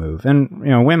irresponsible move. And,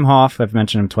 Wim Hof, I've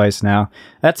mentioned him twice now.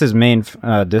 That's his main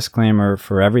disclaimer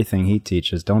for everything he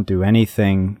teaches. Don't do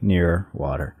anything near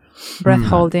water. Breath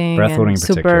holding Breath holding in and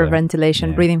super particular. ventilation,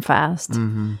 Yeah. breathing fast,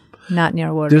 not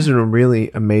near water. There's a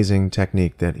really amazing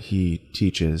technique that he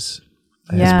teaches.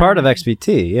 It's part of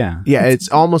XVT, yeah. Yeah, it's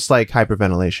almost like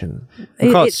hyperventilation.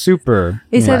 We call it super.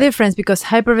 It's yeah. a difference because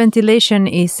hyperventilation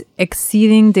is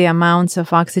exceeding the amounts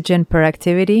of oxygen per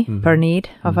activity, per need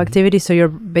of activity. So you're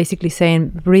basically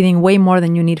saying breathing way more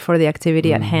than you need for the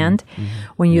activity at hand.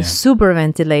 When you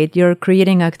superventilate, you're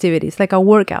creating activity. It's like a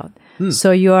workout.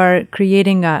 So you are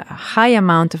creating a high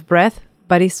amount of breath,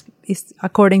 but it's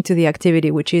according to the activity,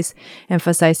 which is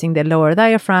emphasizing the lower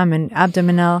diaphragm and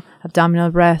abdominal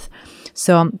breath.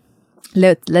 So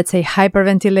let's say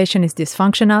hyperventilation is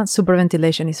dysfunctional,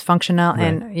 superventilation is functional,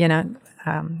 and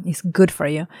is good for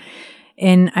you.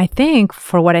 And I think,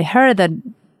 for what I heard, that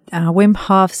Wim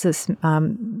Hof's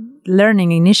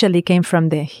learning initially came from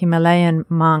the Himalayan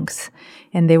monks,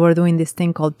 and they were doing this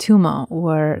thing called tumo,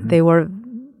 where they were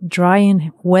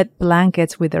drying wet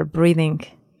blankets with their breathing.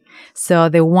 So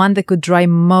the one that could dry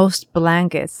most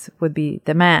blankets would be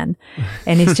the man.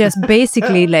 And it's just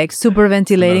basically like super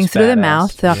ventilating through the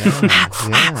mouth. So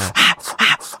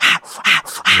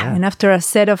and after a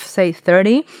set of, say,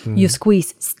 30, you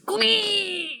squeeze,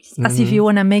 as if you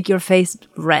want to make your face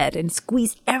red, and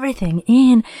squeeze everything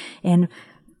in and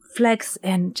flex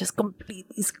and just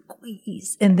completely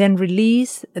squeeze, and then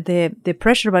release the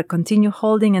pressure, but continue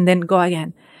holding, and then go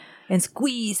again. And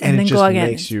squeeze, and then go again.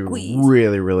 And it just makes you squeeze.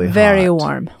 really, really very hot.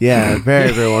 warm. Yeah,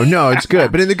 very, very warm. No, it's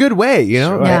good, but in the good way,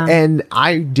 Sure. Yeah. And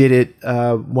I did it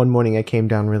one morning. I came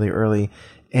down really early,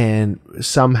 and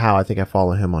somehow I think I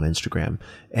follow him on Instagram,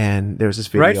 and there's this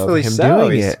video Rightfully of him so.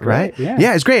 doing He's it, right? great, yeah.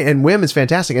 Yeah, it's great, and Wim is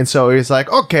fantastic. And so he's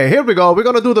like, "Okay, here we go. We're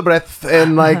gonna do the breath,"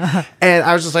 and and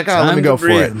I was just like, "Oh, let me go for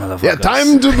it." Yeah,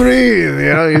 time to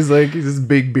breathe. He's this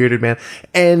big bearded man,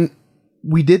 and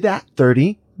we did that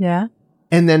 30. Yeah.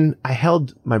 And then I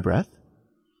held my breath,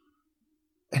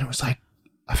 and it was like,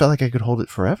 I felt like I could hold it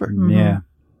forever. Yeah.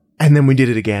 And then we did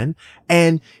it again.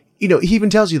 And, he even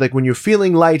tells you, like, when you're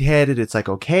feeling lightheaded, it's like,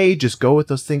 okay, just go with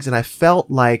those things. And I felt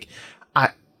like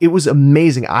it was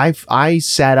amazing. I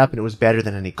sat up, and it was better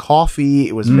than any coffee.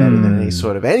 It was better than any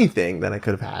sort of anything that I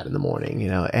could have had in the morning,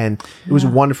 and it was a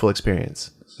wonderful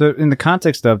experience. So in the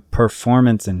context of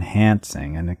performance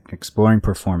enhancing and exploring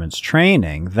performance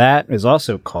training, that is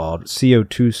also called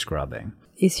CO2 scrubbing.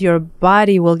 Is your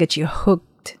body will get you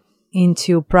hooked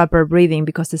into proper breathing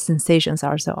because the sensations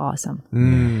are so awesome,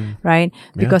 right?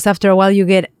 Because after a while you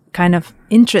get kind of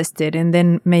interested and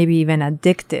then maybe even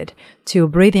addicted to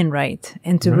breathing right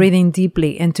and to breathing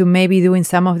deeply and to maybe doing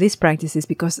some of these practices,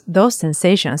 because those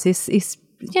sensations is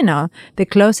the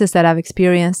closest that I've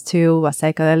experienced to a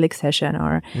psychedelic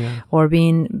session or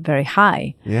being very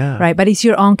high. Yeah. Right. But it's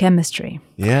your own chemistry.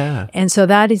 Yeah. And so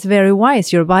that is very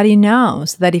wise. Your body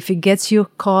knows that if it gets you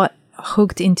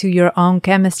hooked into your own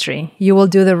chemistry, you will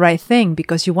do the right thing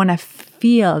because you want to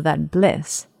feel that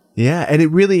bliss. Yeah, and it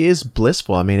really is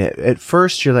blissful. I mean, at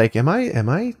first you're like, "Am I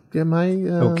okay? Am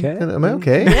I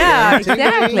okay?" Yeah,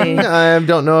 exactly. I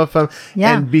don't know if I'm.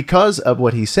 Yeah. And because of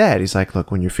what he said, he's like, "Look,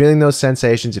 when you're feeling those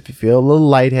sensations, if you feel a little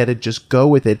lightheaded, just go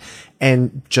with it."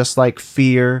 And just like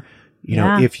fear,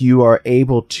 if you are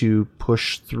able to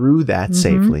push through that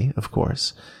safely, of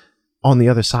course, on the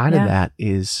other side of that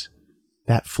is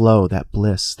that flow, that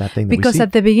bliss, that thing that because we see.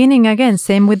 at the beginning, again,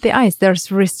 same with the eyes,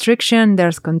 there's restriction,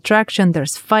 there's contraction,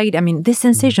 there's fight. I mean, these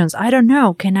sensations, I don't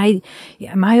know,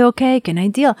 am I okay? Can I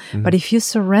deal? But if you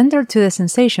surrender to the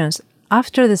sensations,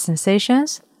 after the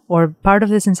sensations or part of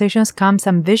the sensations comes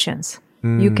some visions.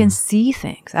 You can see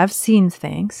things. I've seen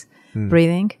things,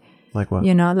 breathing. Like what?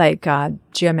 Like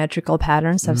geometrical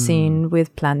patterns I've seen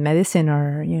with plant medicine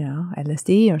or,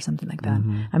 LSD or something like that.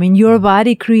 I mean, your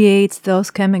body creates those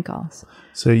chemicals.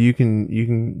 So you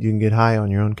can get high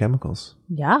on your own chemicals.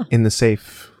 Yeah. In the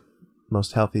safe,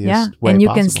 most healthiest way and you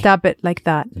possible. can stop it like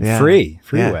that. Yeah. Free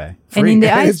Yeah. way. And in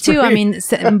the eyes It's too, free. I mean,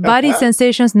 body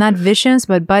sensations, not visions,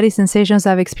 but body sensations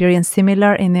I've experienced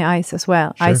similar in the eyes as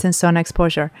well. Sure. Eyes and sun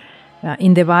exposure.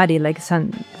 In the body, like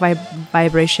sun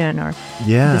vibration or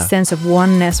the sense of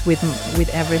oneness with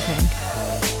everything.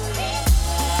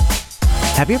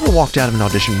 Have you ever walked out of an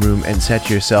audition room and said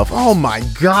to yourself, oh my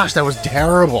gosh, that was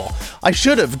terrible. I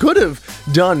could have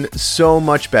done so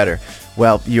much better.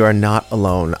 Well, you are not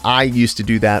alone. I used to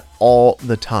do that all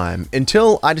the time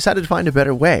until I decided to find a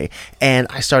better way. And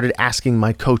I started asking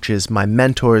my coaches, my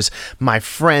mentors, my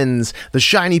friends, the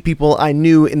shiny people I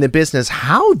knew in the business,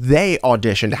 how they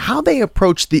auditioned, how they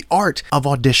approached the art of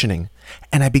auditioning.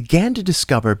 And I began to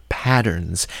discover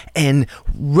patterns and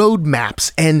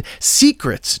roadmaps and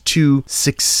secrets to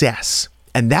success.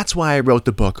 And that's why I wrote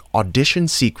the book Audition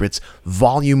Secrets,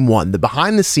 Volume 1, the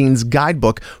behind-the-scenes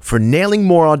guidebook for nailing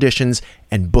more auditions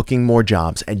and booking more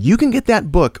jobs. And you can get that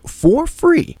book for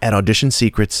free at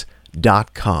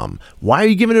auditionsecrets.com. Why are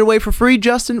you giving it away for free,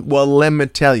 Justin? Well, let me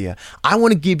tell you. I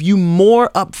want to give you more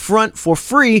up front for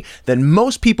free than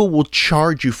most people will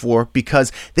charge you for,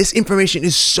 because this information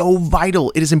is so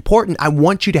vital. It is important. I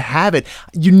want you to have it.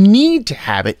 You need to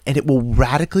have it, and it will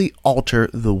radically alter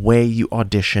the way you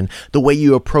audition, the way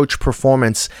you approach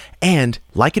performance, and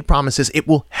like it promises, it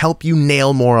will help you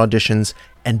nail more auditions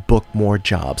and book more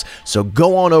jobs. So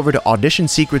go on over to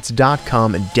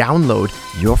auditionsecrets.com and download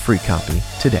your free copy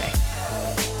today.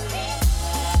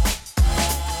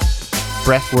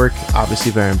 Breath work,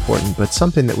 obviously very important, but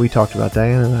something that we talked about,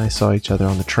 Dayana and I saw each other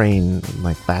on the train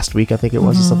like last week, I think it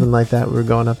was, or something like that. We were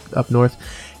going up north,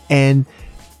 and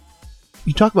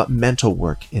you talk about mental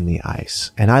work in the ice,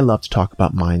 and I love to talk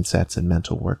about mindsets and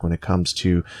mental work when it comes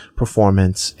to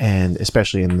performance, and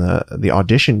especially in the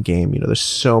audition game. There's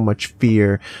so much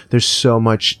fear, there's so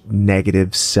much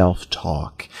negative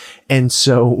self-talk, and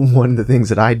so one of the things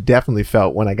that I definitely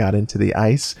felt when I got into the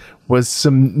ice was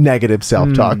some negative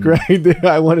self-talk, right?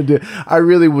 I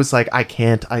really was like,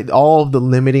 all of the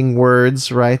limiting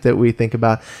words, right, that we think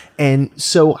about. And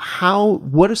so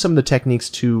what are some of the techniques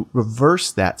to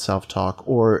reverse that self-talk,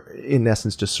 or in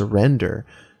essence to surrender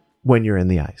when you're in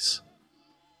the ice?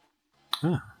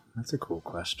 That's a cool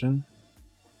question.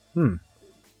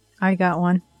 I got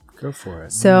one. Go for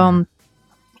it. So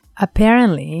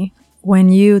apparently, when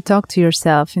you talk to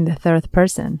yourself in the third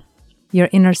person, your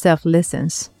inner self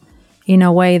listens in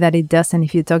a way that it doesn't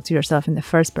if you talk to yourself in the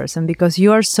first person, because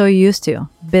you are so used to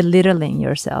belittling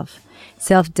yourself,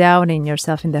 self-doubting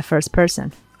yourself in the first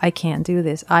person. I can't do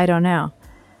this. I don't know.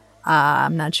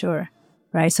 I'm not sure.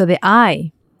 Right? So the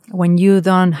I, when you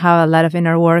don't have a lot of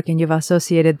inner work and you've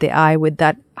associated the I with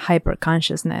that hyper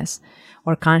consciousness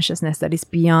or consciousness that is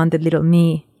beyond the little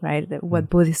me, right? What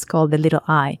Buddhists call the little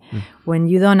I. When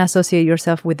you don't associate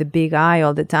yourself with the big I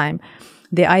all the time,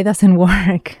 the I doesn't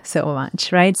work so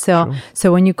much, right? So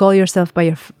when you call yourself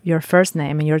by your first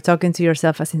name and you're talking to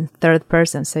yourself as in third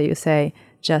person, so you say,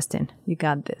 Justin, you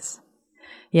got this.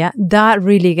 Yeah, that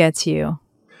really gets you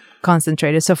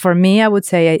concentrated. So for me, I would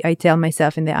say I tell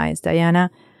myself in the eyes, Dayana,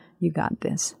 you got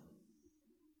this.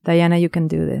 Dayana, you can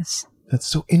do this. That's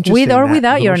so interesting. With or that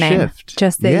without your little name. shift.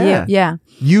 Just that you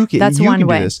can. That's you one can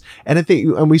way. Do this. And I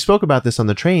think, and we spoke about this on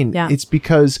the train. Yeah. It's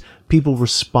because people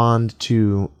respond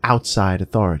to outside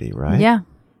authority, right? Yeah.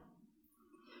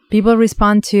 People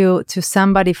respond to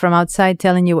somebody from outside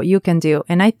telling you what you can do.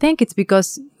 And I think it's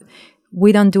because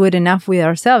we don't do it enough with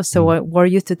ourselves. So what we're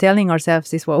used to telling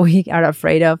ourselves is what we are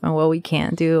afraid of and what we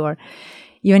can't do. Or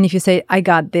even if you say, I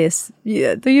got this,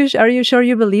 are you sure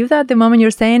you believe that the moment you're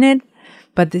saying it?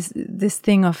 But this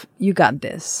thing of, you got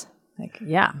this. Like,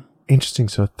 yeah. Interesting.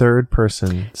 So third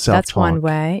person self-talk. That's one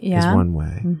way. Yeah. Is one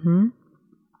way. Mm-hmm.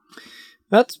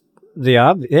 That's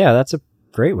that's a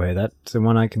great way. That's the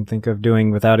one I can think of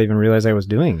doing without even realizing I was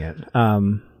doing it.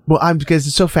 Because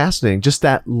it's so fascinating. Just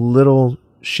that little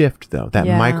shift, though, that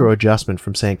micro adjustment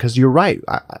from saying, because you're right.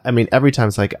 I mean, every time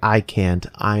it's like, I can't,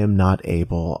 I am not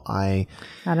able, I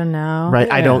don't know. Right.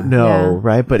 Yeah. I don't know. Yeah.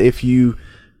 Right. But if you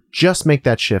just make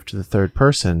that shift to the third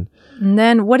person. And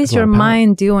then what is your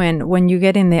mind doing when you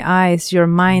get in the ice? Your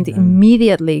mind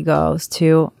immediately goes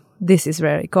to, this is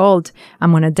very cold.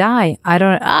 I'm going to die. I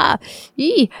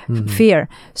don't, fear.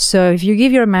 So if you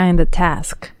give your mind a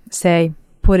task, say,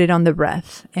 put it on the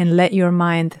breath and let your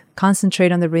mind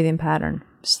concentrate on the breathing pattern,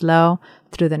 slow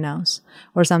through the nose.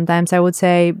 Or sometimes I would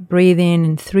say, breathe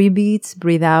in 3 beats,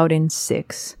 breathe out in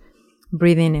 6.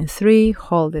 Breathe in 3,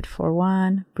 hold it for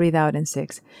 1, breathe out in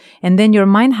 6. And then your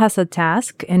mind has a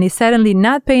task and is suddenly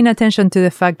not paying attention to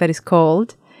the fact that it's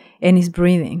cold and is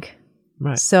breathing.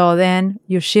 Right. So then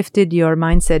you shifted your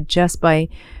mindset just by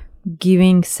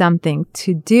giving something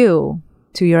to do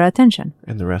to your attention.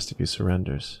 And the rest of you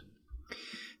surrenders.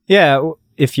 Yeah,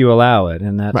 if you allow it.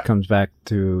 And that comes back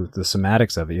to the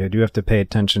somatics of it. You do have to pay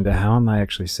attention to how am I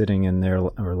actually sitting in there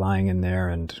or lying in there,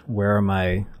 and where are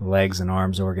my legs and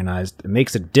arms organized. It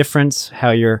makes a difference how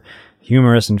your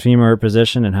humerus and femur are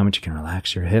positioned and how much you can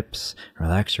relax your hips,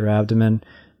 relax your abdomen.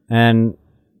 And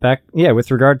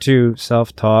with regard to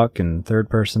self-talk and third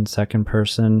person, second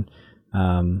person,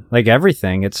 like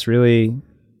everything, it's really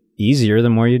easier the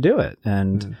more you do it.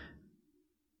 And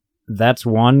that's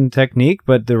one technique,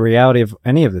 but the reality of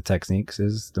any of the techniques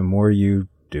is the more you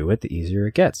do it, the easier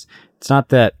it gets. It's not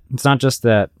just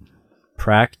that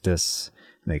practice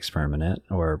makes permanent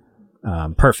or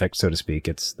perfect, so to speak.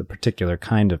 It's the particular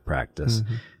kind of practice.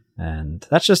 And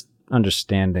that's just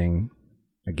understanding,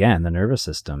 again, the nervous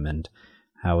system and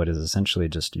how it is essentially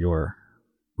just your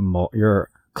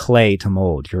clay to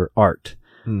mold, your art.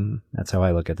 That's how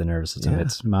I look at the nervous system.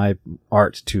 It's my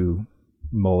art to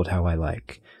mold how I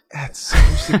like. That's so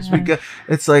interesting.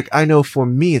 It's like, I know for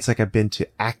me, it's like I've been to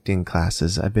acting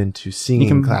classes, I've been to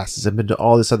singing classes, I've been to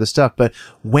all this other stuff. But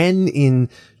when in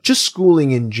just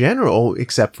schooling in general,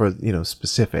 except for,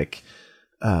 specific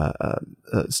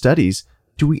studies,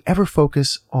 do we ever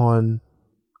focus on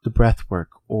the breath work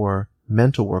or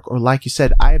mental work? Or like you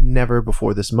said, I've never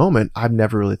before this moment, I've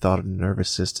never really thought of the nervous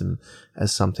system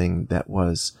as something that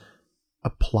was a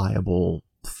pliable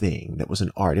thing, that was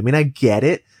an art. I mean, I get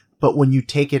it. But when you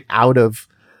take it out of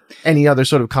any other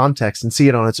sort of context and see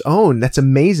it on its own, that's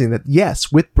amazing that,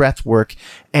 yes, with breath work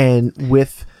and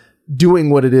with doing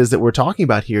what it is that we're talking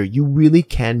about here, you really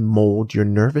can mold your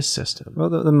nervous system. Well,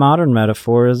 the modern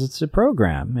metaphor is it's a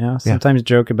program. Sometimes you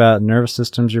joke about nervous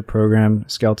systems, your program,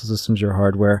 skeletal systems, your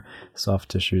hardware, soft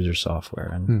tissues, your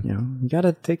software. And, you got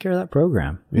to take care of that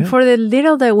program. Yeah. For the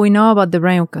little that we know about the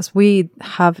brain, because we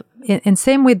have, and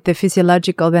same with the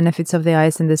physiological benefits of the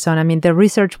ice and the sun, I mean, the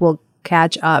research will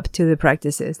catch up to the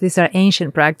practices. These are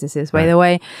ancient practices. By the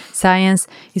way, science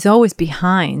is always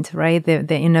behind, right?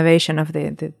 The innovation of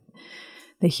the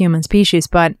human species.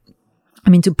 But I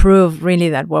mean, to prove really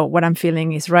that, what I'm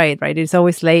feeling is right? It's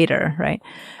always later, right?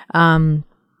 The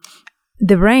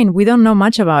brain, we don't know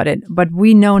much about it, but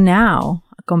we know now,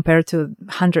 compared to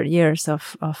 100 years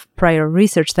of prior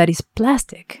research, that is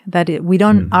plastic, that we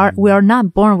are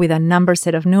not born with a number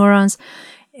set of neurons.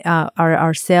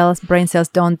 Our cells, brain cells,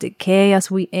 don't decay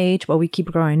as we age, but we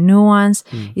keep growing new ones.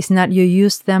 It's not you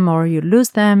use them or you lose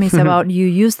them. It's about you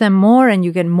use them more and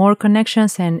you get more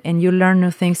connections and you learn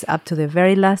new things up to the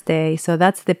very last day. So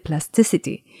that's the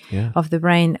plasticity of the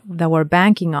brain that we're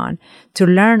banking on to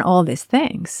learn all these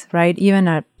things, right? Even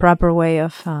a proper way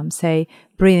of, say,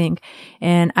 breathing.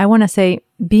 And I want to say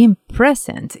being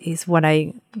present is what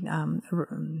I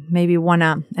maybe want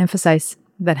to emphasize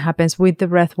that happens with the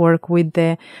breath work, with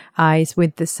the ice,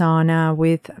 with the sauna,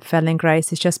 with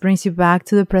Feldenkrais. It just brings you back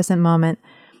to the present moment,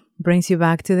 brings you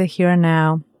back to the here and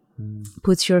now,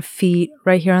 puts your feet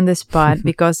right here on the spot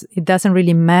because it doesn't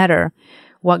really matter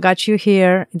what got you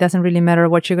here. It doesn't really matter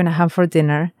what you're going to have for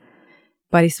dinner,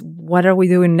 but it's what are we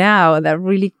doing now that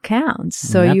really counts.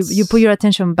 So you put your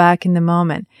attention back in the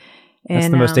moment. That's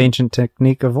the most ancient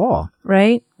technique of all.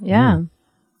 Right? Yeah.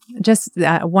 Just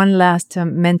one last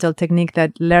mental technique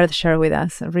that Laird shared with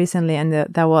us recently, and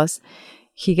that was,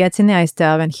 he gets in the ice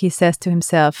tub and he says to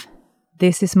himself,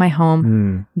 "This is my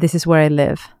home. This is where I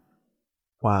live."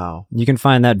 Wow! You can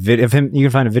find that video of him. You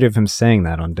can find a video of him saying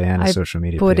that on Dayana's social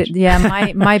media page.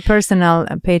 My personal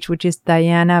page, which is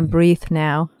Dayana Breathe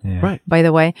Now. Yeah. Right. By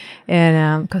the way,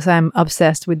 and because I'm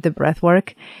obsessed with the breath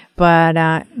work,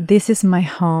 but this is my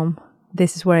home.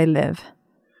 This is where I live.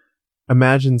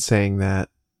 Imagine saying that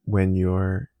when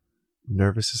you're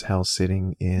nervous as hell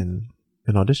sitting in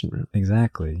an audition room.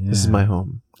 Exactly. Yeah. This is my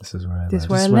home. This is where I live. This is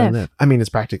where I live. I mean, it's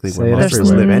practically Say where it most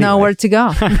There's live anyway. nowhere to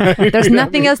go. There's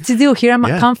nothing else to do. Here I'm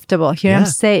comfortable. Here I'm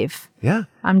safe. Yeah.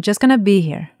 I'm just going to be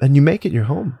here. And you make it your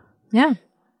home. Yeah.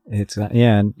 It's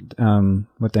and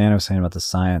what Dayana was saying about the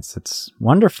science, it's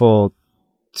wonderful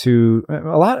to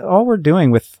all we're doing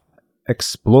with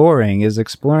exploring is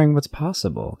exploring what's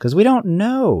possible, because we don't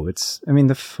know.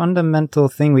 The fundamental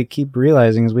thing we keep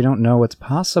realizing is we don't know what's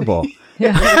possible.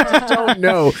 I don't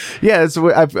know. Yeah,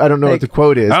 I don't know what the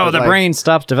quote is. Oh, the brain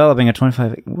stops developing at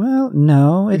 25. Well,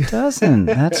 no, it doesn't.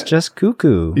 That's just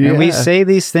cuckoo. Yeah. And we say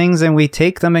these things and we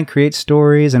take them and create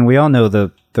stories, and we all know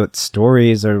the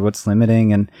stories are what's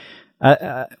limiting. And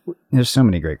there's so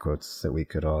many great quotes that we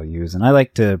could all use. And I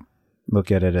like to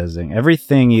look at it as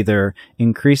everything either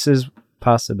increases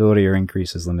possibility or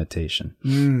increases limitation. The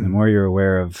more you're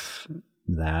aware of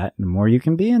that, the more you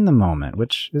can be in the moment,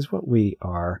 which is what we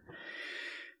are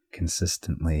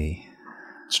consistently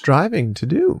striving to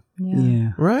do. Yeah.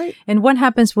 Right? And what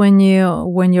happens when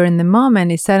you're in the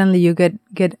moment is suddenly you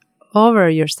get over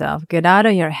yourself, get out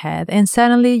of your head, and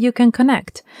suddenly you can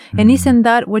connect. And isn't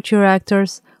that what your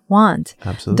actors want?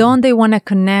 Absolutely. Don't they want to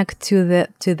connect to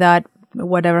that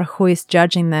whatever who is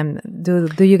judging them? Do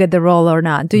you get the role or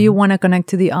not? Do you want to connect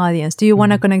to the audience? Do you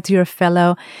want to connect to your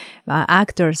fellow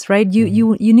actors? Right?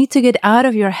 You need to get out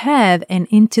of your head and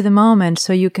into the moment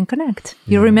so you can connect.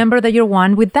 You remember that you're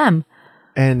one with them.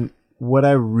 And what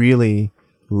I really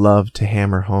love to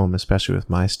hammer home, especially with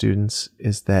my students,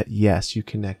 is that yes, you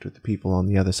connect with the people on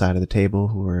the other side of the table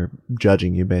who are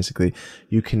judging you. Basically,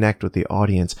 you connect with the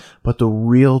audience, but the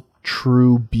real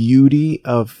true beauty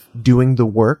of doing the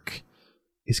work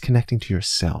is connecting to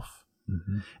yourself.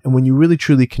 And when you really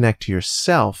truly connect to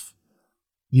yourself,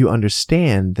 you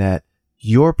understand that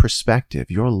your perspective,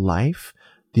 your life,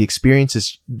 the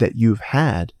experiences that you've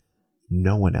had,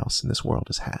 no one else in this world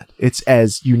has had. It's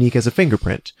as unique as a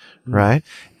fingerprint, right?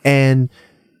 And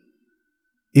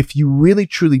if you really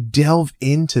truly delve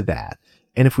into that,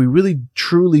 and if we really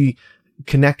truly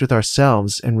connect with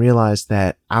ourselves and realize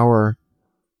that our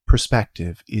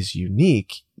perspective is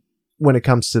unique when it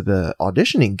comes to the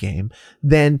auditioning game,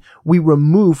 then we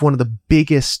remove one of the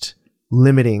biggest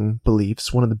limiting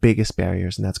beliefs, one of the biggest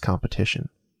barriers, and that's competition.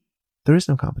 There is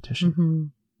no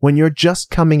competition. When you're just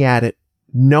coming at it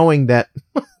knowing that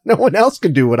no one else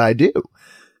can do what I do.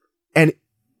 And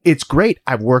it's great.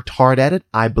 I've worked hard at it.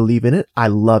 I believe in it. I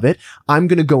love it. I'm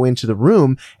going to go into the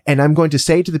room and I'm going to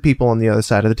say to the people on the other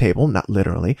side of the table, not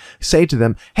literally, say to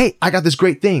them, hey, I got this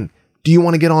great thing. Do you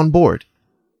want to get on board?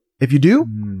 If you do,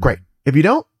 great. If you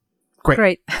don't,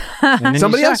 great. And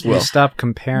Somebody else will. You stop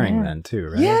comparing then too,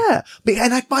 right? Yeah.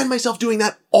 And I find myself doing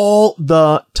that all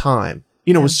the time.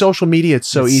 You know, with social media, it's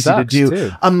so easy to do.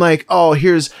 Too. I'm like, oh,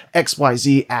 here's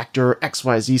XYZ actor,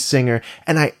 XYZ singer.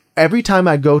 And every time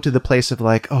I go to the place of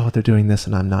like, oh, they're doing this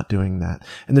and I'm not doing that.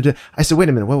 And I said, wait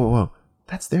a minute, whoa.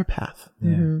 That's their path.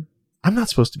 Yeah. I'm not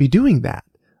supposed to be doing that.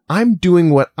 I'm doing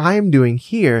what I'm doing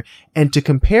here. And to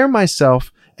compare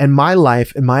myself and my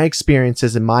life and my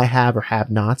experiences and my have or have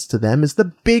nots to them is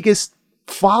the biggest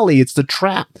folly. It's the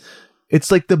trap.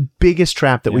 It's like the biggest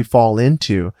trap that we fall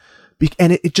into.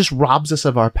 And it just robs us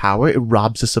of our power. It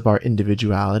robs us of our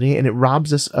individuality, and it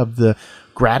robs us of the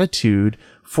gratitude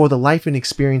for the life and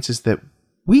experiences that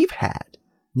we've had.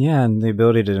 Yeah, and the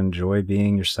ability to enjoy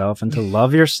being yourself and to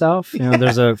love yourself. You know,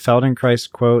 there's a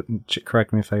Feldenkrais quote,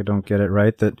 correct me if I don't get it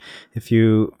right, that if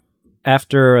you,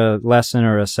 after a lesson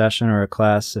or a session or a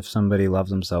class, if somebody loves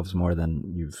themselves more than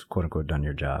you've quote unquote done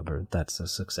your job, or that's a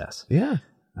success. Yeah,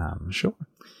 sure.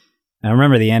 I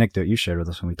remember the anecdote you shared with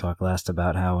us when we talked last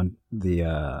about how when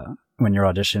you're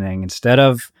auditioning, instead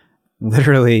of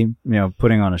literally,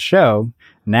 putting on a show,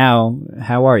 now,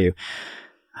 how are you?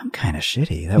 I'm kind of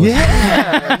shitty. That was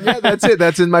yeah, that's it.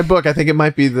 That's in my book. I think it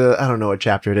might be I don't know what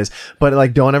chapter it is, but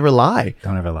like, don't ever lie.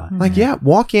 Don't ever lie. Like,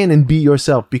 walk in and be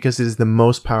yourself, because it is the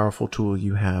most powerful tool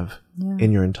you have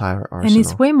in your entire arsenal. And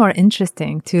it's way more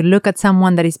interesting to look at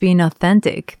someone that is being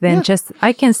authentic than just,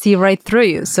 I can see right through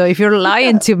you. So if you're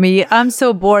lying to me, I'm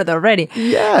so bored already.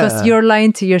 Yeah. Because you're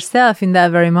lying to yourself in that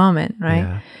very moment,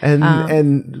 right? Yeah.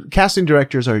 And casting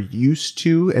directors are used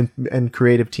to, and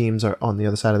creative teams are on the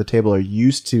other side of the table, are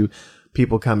used to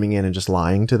people coming in and just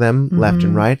lying to them left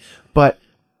and right. But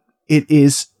it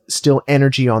is still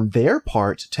energy on their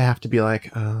part to have to be like,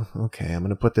 oh, okay, I'm going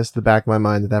to put this in the back of my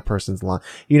mind that person's lying.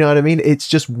 You know what I mean? It's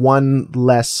just one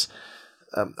less,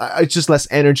 it's just less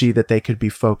energy that they could be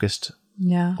focused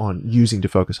on using to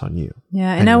focus on you.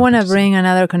 Yeah. And I want to bring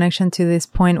another connection to this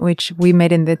point, which we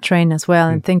made in the train as well.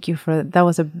 And thank you for that.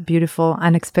 Was a beautiful,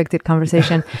 unexpected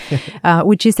conversation,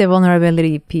 which is the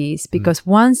vulnerability piece. Because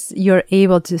once you're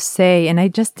able to say, and I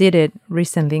just did it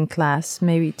recently in class,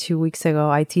 maybe 2 weeks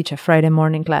ago, I teach a Friday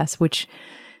morning class, which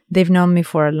they've known me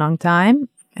for a long time.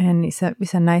 And it's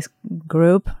a nice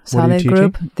group, solid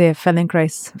group. The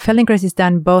Feldenkrais is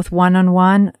done both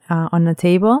one-on-one on a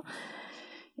table.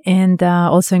 and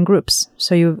also in groups.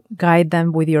 So you guide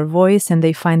them with your voice, and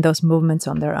they find those movements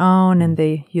on their own, and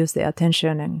they use the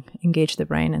attention and engage the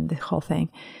brain and the whole thing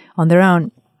on their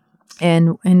own.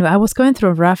 And I was going through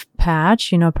a rough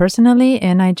patch, personally,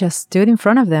 and I just stood in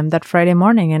front of them that Friday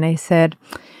morning, and I said,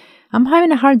 I'm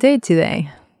having a hard day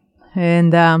today.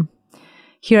 And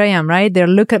here I am, right? They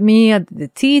look at me, at the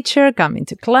teacher, come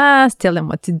into class, tell them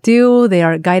what to do. They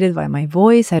are guided by my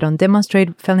voice. I don't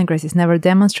demonstrate. Feldenkrais is never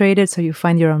demonstrated, so you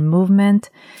find your own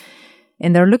movement.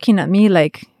 And they're looking at me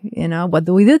like, what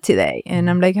do we do today?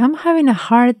 And I'm like, I'm having a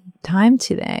hard time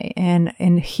today.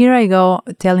 And here I go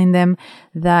telling them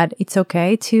that it's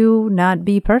okay to not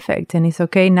be perfect, and it's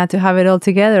okay not to have it all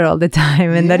together all the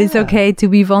time, and that it's okay to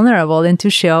be vulnerable and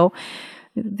to show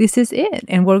this is it.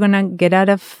 And we're going to get out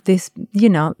of this,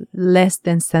 less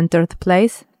than centered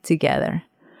place together.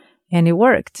 And it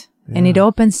worked. Yeah. And it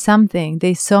opened something.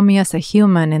 They saw me as a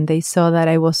human, and they saw that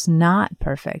I was not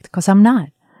perfect, because I'm not.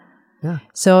 Yeah.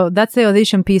 So that's the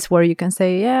audition piece where you can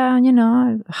say,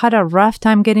 I had a rough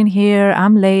time getting here.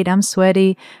 I'm late. I'm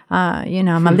sweaty.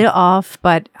 I'm a little off,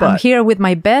 but I'm here with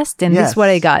my best, and this is what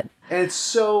I got. And it's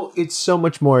so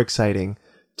much more exciting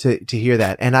to hear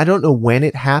that. And I don't know when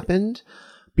it happened,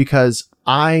 because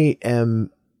I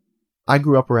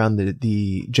grew up around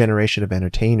the generation of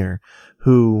entertainer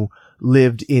who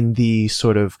lived in the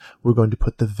sort of, we're going to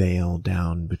put the veil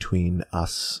down between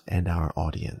us and our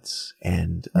audience,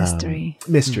 and mystery,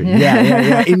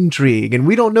 yeah, intrigue, and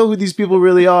we don't know who these people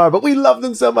really are, but we love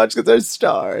them so much because they're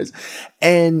stars.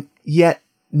 And yet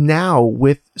now,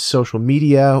 with social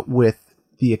media, with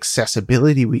the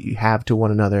accessibility we have to one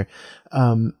another,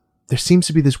 there seems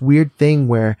to be this weird thing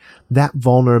where that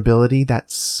vulnerability,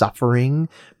 that suffering,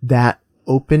 that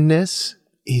openness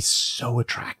is so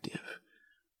attractive.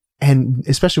 And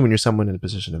especially when you're someone in a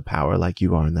position of power like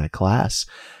you are in that class,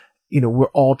 we're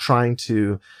all trying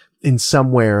to, in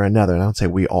some way or another, and I don't say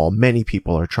we all, many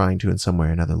people are trying to in some way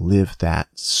or another live that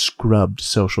scrubbed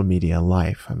social media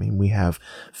life. I mean, we have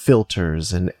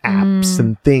filters and apps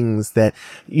and things that,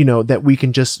 that we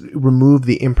can just remove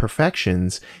the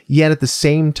imperfections. Yet at the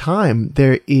same time,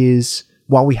 there is,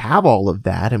 while we have all of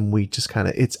that and we just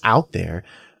it's out there,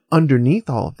 underneath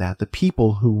all of that, the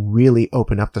people who really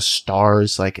open up, the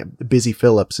stars, like Busy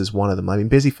Phillips is one of them. I mean,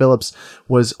 Busy Phillips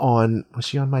was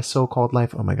she on My So-Called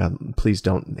Life? Oh my God, please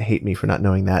don't hate me for not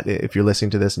knowing that if you're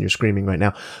listening to this and you're screaming right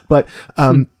now. But,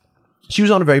 she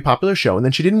was on a very popular show, and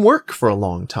then she didn't work for a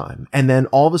long time. And then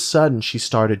all of a sudden she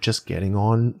started just getting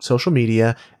on social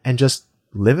media and just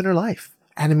living her life.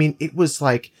 And I mean, it was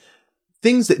like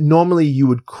things that normally you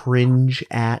would cringe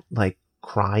at, like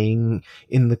crying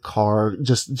in the car,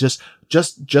 just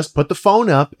put the phone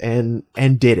up and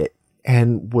did it,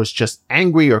 and was just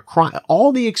angry or cry,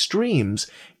 all the extremes.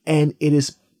 And it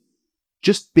has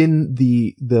just been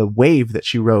the wave that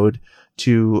she rode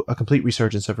to a complete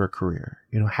resurgence of her career,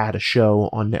 had a show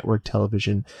on network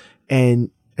television.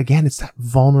 And again, it's that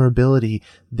vulnerability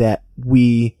that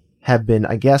we have been,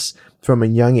 I guess, from a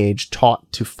young age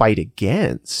taught to fight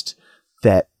against,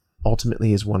 that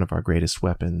ultimately is one of our greatest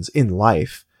weapons in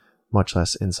life, much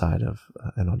less inside of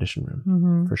an audition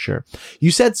room, for sure. You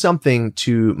said something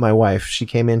to my wife. She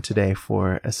came in today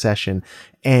for a session,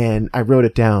 and I wrote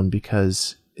it down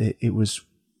because it was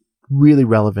really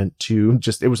relevant to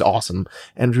it was awesome,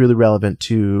 and really relevant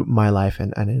to my life.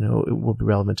 And I know it will be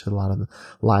relevant to a lot of the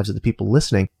lives of the people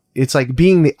listening. It's like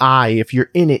being the eye. If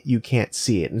you're in it, you can't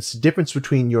see it. And it's the difference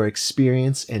between your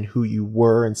experience and who you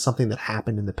were and something that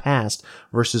happened in the past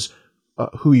versus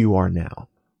who you are now.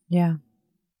 Yeah.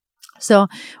 So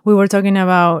we were talking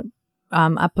about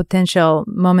a potential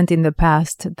moment in the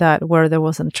past where there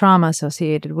was some trauma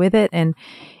associated with it. And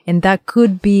that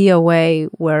could be a way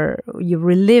where you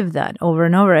relive that over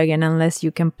and over again, unless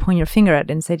you can point your finger at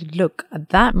it and say, look, at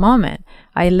that moment,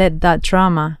 I let that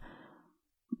trauma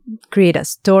create a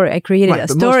story. I created a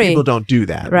story. Most people don't do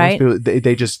that. Right? Most people,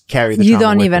 they just carry the trauma. You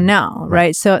don't with even them. know,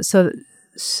 right?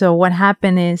 So what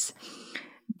happened is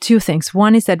two things.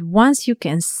 One is that once you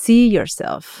can see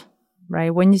yourself,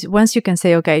 right? Once you can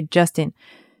say, okay, Justin,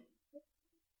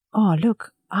 oh,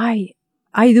 look, I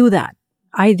do that.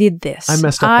 I did this. I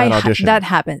messed up that audition. That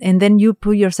happened. And then you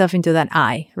put yourself into that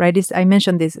right? I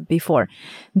mentioned this before.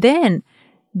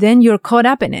 Then you're caught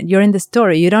up in it. You're in the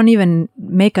story. You don't even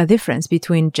make a difference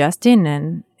between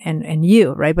Justin and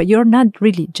you, right? But you're not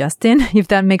really Justin, if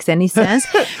that makes any sense.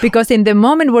 Because in the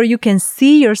moment where you can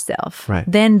see yourself, right,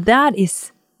 then that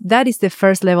is the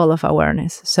first level of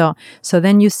awareness. So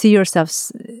then you see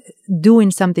yourself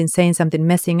doing something, saying something,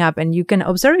 messing up, and you can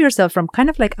observe yourself from kind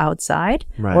of like outside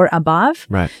or above.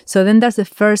 Right. So then that's the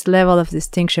first level of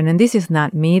distinction. And this is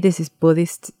not me. This is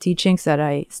Buddhist teachings that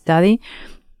I study.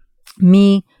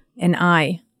 Me and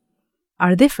I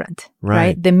are different,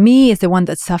 right? The me is the one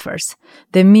that suffers.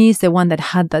 The me is the one that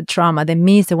had that trauma. The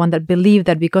me is the one that believed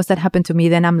that because that happened to me,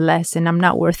 then I'm less and I'm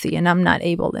not worthy and I'm not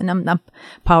able and I'm not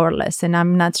powerless and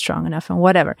I'm not strong enough and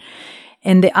whatever.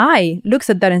 And the I looks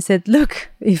at that and said, look,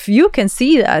 if you can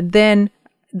see that, then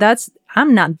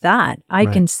I'm not that. I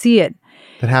can see it.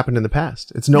 That happened in the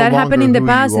past. It's no longer that happened in the who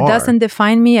past. you It are. doesn't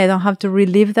define me. I don't have to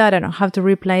relive that. I don't have to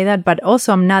replay that. But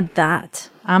also, I'm not that.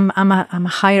 I'm a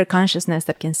higher consciousness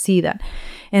that can see that.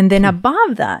 And then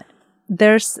above that,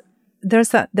 there's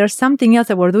something else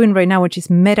that we're doing right now, which is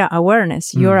meta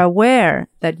awareness. You're aware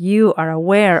that you are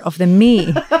aware of the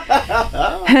me.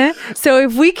 So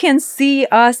if we can see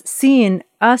us seeing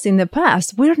us in the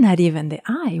past, we're not even the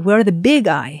I. We're the big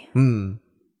I.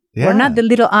 Yeah. We're not the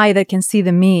little I that can see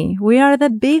the me. We are the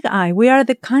big I. We are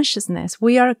the consciousness.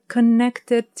 We are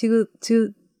connected to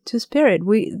spirit.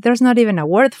 There's not even a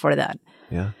word for that.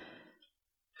 Yeah.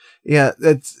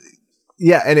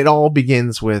 And it all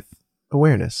begins with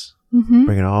awareness.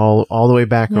 Bring it all the way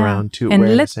back around to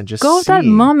awareness and just go of that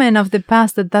seeing. moment of the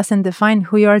past that doesn't define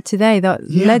who you are today.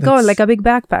 Let go like a big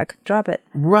backpack. Drop it.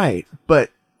 Right.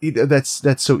 But that's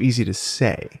so easy to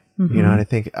say. You know, and I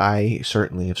think I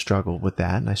certainly have struggled with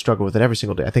that, and I struggle with it every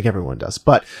single day. I think everyone does.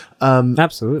 But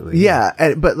Absolutely.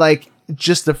 yeah. But like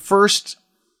just the first,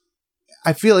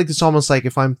 I feel like it's almost like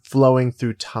if I'm flowing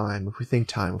through time, if we think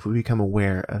time, if we become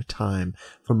aware of time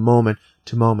from moment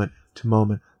to moment to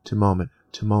moment to moment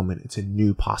to moment, it's a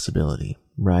new possibility,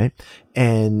 right?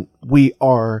 And we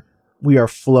are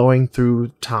flowing through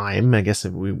time, I guess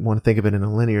if we want to think of it in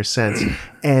a linear sense,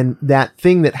 and that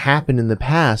thing that happened in the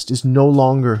past is no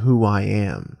longer who I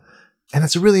am. And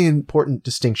that's a really important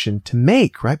distinction to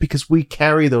make, right? Because we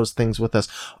carry those things with us.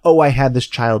 Oh, I had this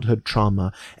childhood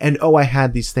trauma, and oh, I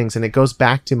had these things. And it goes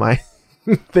back to my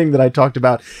thing that I talked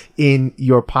about in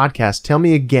your podcast. Tell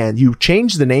me again, you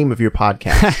changed the name of your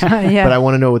podcast, but I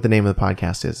want to know what the name of the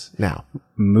podcast is now.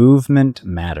 Movement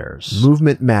Matters.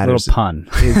 Movement Matters. Little pun.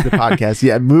 Is the podcast.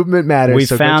 Yeah, Movement Matters. We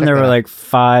So go found check there that were out. like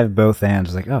 5 both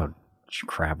ands. Like, oh,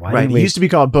 crap. Why Right. didn't It we? used to be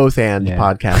called Both And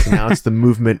Podcast, and now it's the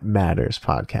Movement Matters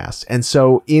podcast. And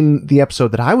so in the episode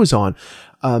that I was on,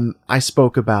 I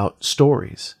spoke about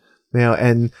stories,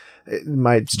 and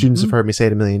my students have heard me say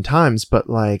it a million times, but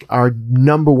like our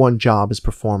number one job as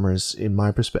performers, in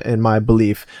my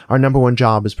belief, our number one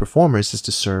job as performers is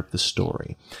to serve the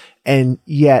story. And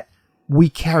yet we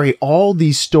carry all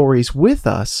these stories with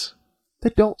us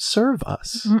that don't serve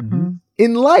us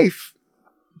in life,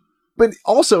 but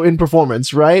also in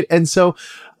performance, right? And so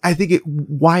I think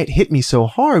why it hit me so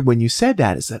hard when you said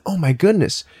that is that, oh my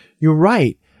goodness, you're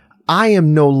right. I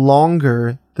am no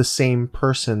longer the same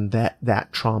person that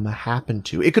trauma happened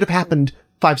to. It could have happened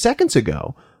 5 seconds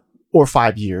ago, or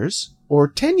 5 years, or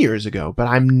 10 years ago, but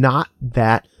I'm not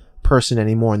that person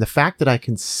anymore. And the fact that I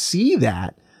can see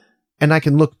that, and I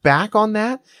can look back on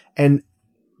that, and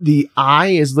the I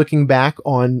is looking back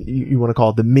on, you want to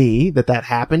call it the me that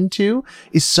happened to,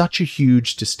 is such a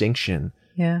huge distinction.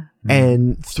 Yeah.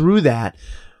 And through that,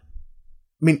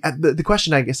 I mean, the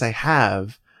question I guess I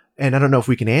have, and I don't know if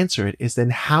we can answer it, is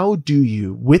then how do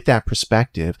you, with that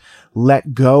perspective,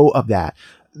 let go of that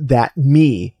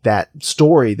me, that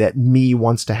story that me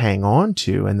wants to hang on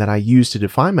to and that I use to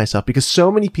define myself? Because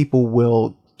so many people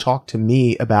will talk to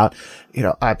me about,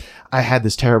 I had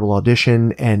this terrible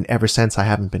audition and ever since I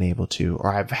haven't been able to,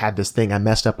 or I've had this thing I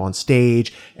messed up on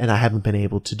stage and I haven't been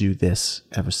able to do this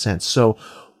ever since. So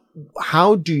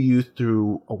how do you,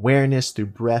 through awareness, through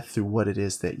breath, through what it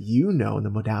is that you know and the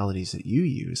modalities that you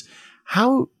use,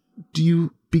 how do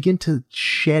you begin to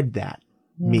shed that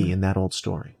me in that old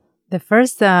story? The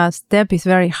first step is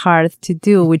very hard to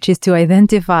do, which is to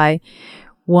identify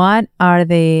what are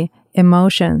the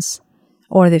emotions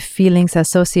or the feelings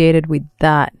associated with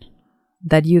that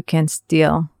you can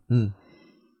still.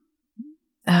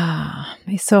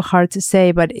 It's so hard to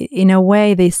say, but in a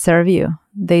way they serve you.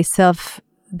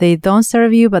 They don't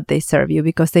serve you, but they serve you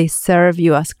because they serve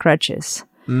you as crutches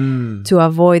to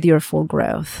avoid your full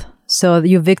growth. So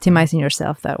you're victimizing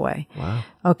yourself that way. Wow.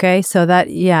 Okay. So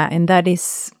and that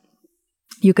is,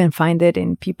 you can find it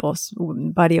in people's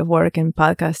body of work and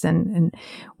podcasts. And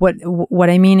what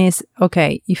I mean is,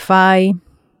 okay, if I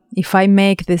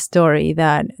make this story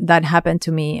that happened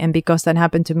to me, and because that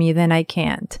happened to me, then I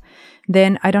can't,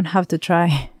 then I don't have to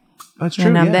try. That's true.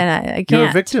 And yeah. then I can't. You're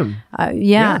a victim.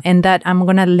 And that I'm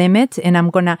going to limit, and I'm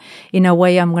going to, in a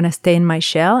way, I'm going to stay in my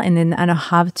shell, and then I don't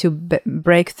have to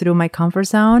break through my comfort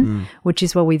zone, which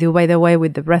is what we do, by the way,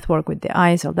 with the breath work, with the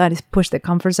eyes, all that is push the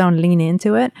comfort zone, lean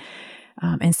into it,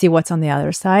 and see what's on the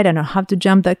other side. I don't have to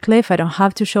jump that cliff. I don't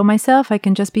have to show myself. I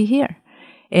can just be here.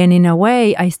 And in a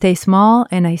way, I stay small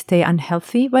and I stay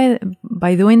unhealthy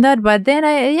by doing that. But then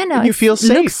you feel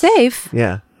safe. Look safe.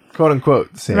 Yeah. Quote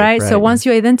unquote safe. Right. So once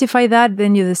you identify that,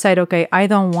 then you decide, okay, I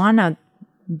don't want to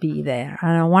be there.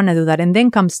 I don't want to do that. And then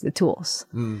comes the tools.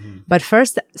 But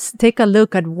first, take a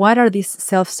look at what are these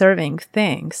self-serving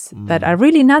things that are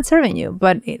really not serving you,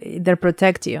 but they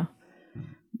protect you,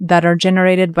 that are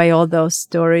generated by all those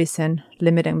stories and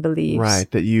limiting beliefs.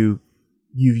 Right. That you've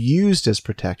used as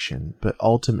protection, but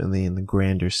ultimately in the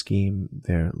grander scheme,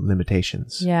 they're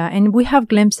limitations. Yeah, and we have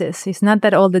glimpses. It's not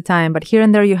that all the time, but here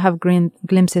and there you have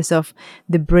glimpses of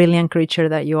the brilliant creature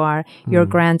that you are, your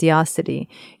grandiosity,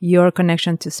 your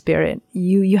connection to spirit.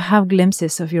 You have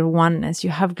glimpses of your oneness.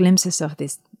 You have glimpses of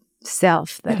this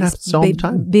self that is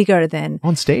bigger than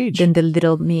on stage, than the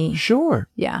little me. Sure.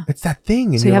 Yeah. It's that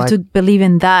thing. So you have to believe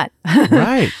in that.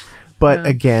 Right. But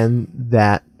again,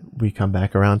 that we come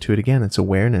back around to it again. It's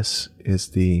awareness is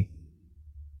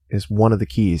one of the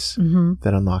keys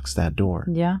that unlocks that door.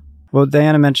 Yeah. Well,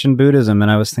 Dayana mentioned Buddhism, and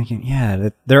I was thinking,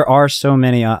 there are so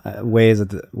many ways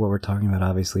that what we're talking about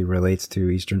obviously relates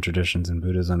to Eastern traditions and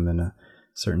Buddhism in a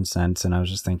certain sense. And I was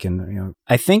just thinking,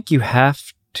 I think you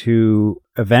have to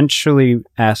eventually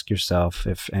ask yourself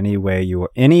if any way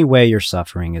your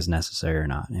suffering is necessary or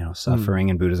not.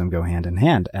 Suffering and Buddhism go hand in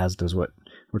hand, as does what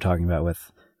we're talking about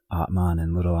with Atman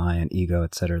and little I and ego,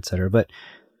 et cetera, et cetera. But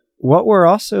what we're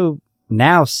also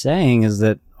now saying is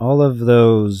that all of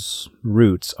those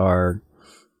roots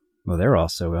they're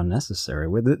also unnecessary.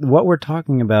 What we're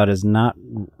talking about is not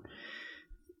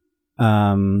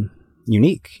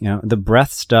unique. The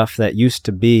breath stuff that used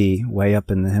to be way up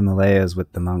in the Himalayas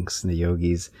with the monks and the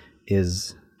yogis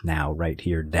is now right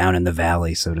here down in the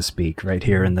valley, so to speak, right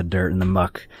here in the dirt and the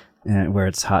muck, where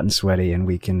it's hot and sweaty, and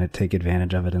we can take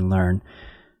advantage of it and learn.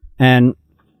 And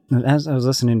as I was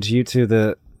listening to you too,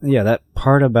 that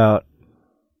part about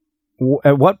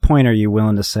at what point are you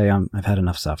willing to say I've had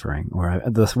enough suffering, or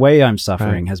the way I'm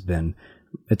suffering has been,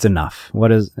 it's enough.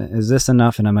 What is this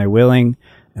enough? And am I willing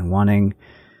and wanting,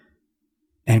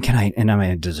 and am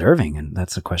I deserving? And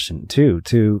that's a question too,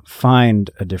 to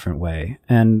find a different way.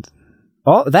 And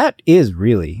all that is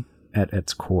really at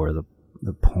its core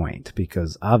the point,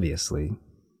 because obviously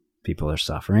people are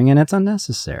suffering and it's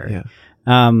unnecessary. Yeah.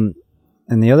 And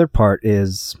the other part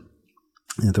is,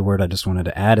 the word I just wanted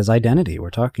to add is identity. We're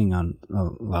talking on a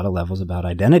lot of levels about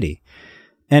identity,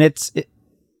 and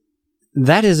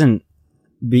that's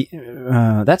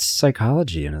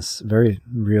psychology in a very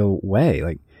real way.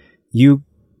 Like you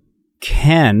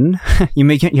have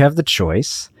the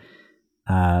choice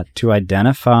to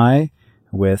identify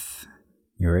with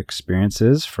your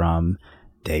experiences from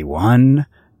day one,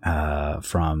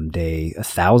 from day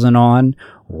 1,000 on,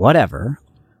 whatever.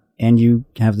 And you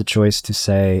have the choice to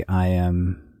say, I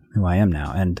am who I am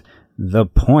now. And the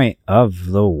point of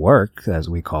the work, as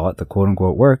we call it, the quote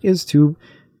unquote work, is to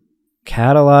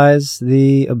catalyze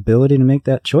the ability to make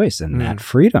that choice and that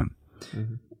freedom.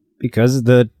 Mm-hmm. Because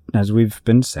as we've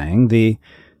been saying, the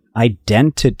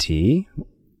identity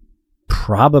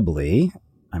probably,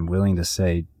 I'm willing to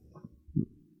say,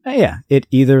 it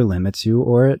either limits you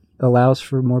or it allows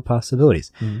for more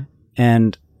possibilities. Mm-hmm.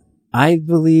 And I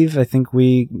think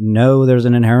we know there's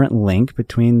an inherent link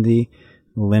between the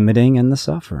limiting and the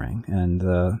suffering. And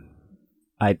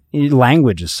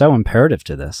language is so imperative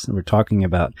to this. We're talking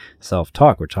about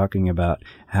self-talk. We're talking about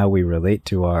how we relate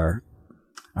to our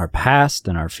past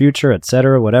and our future,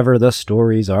 etc., whatever the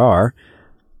stories are.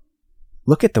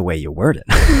 Look at the way you word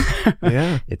it.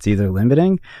 Yeah. It's either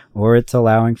limiting or it's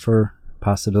allowing for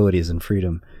possibilities and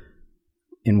freedom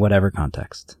in whatever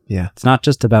context. Yeah. It's not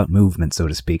just about movement, so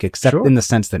to speak, except in the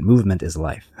sense that movement is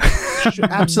life.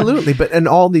 Absolutely. And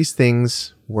all these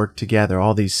things work together,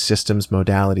 all these systems,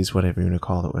 modalities, whatever you want to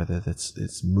call it, whether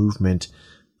it's movement,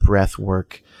 breath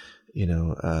work,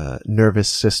 nervous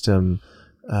system.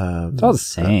 It's all the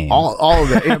same. All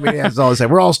of it. I mean, it's all the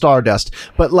same. We're all stardust.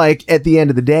 But like at the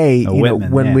end of the day,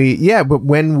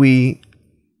 when we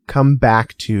come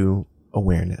back to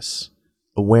awareness,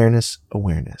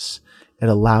 it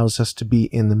allows us to be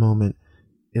in the moment.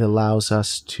 It allows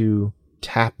us to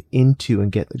tap into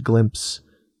and get a glimpse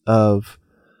of,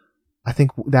 I think,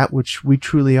 that which we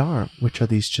truly are, which are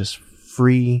these just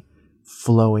free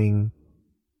flowing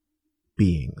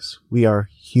beings. We are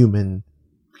human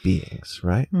beings,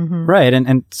 right? Right.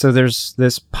 And so there's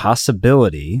this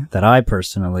possibility that I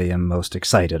personally am most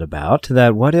excited about,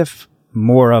 that what if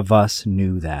more of us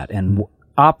knew that and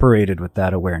operated with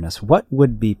that awareness? What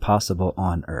would be possible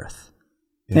on Earth?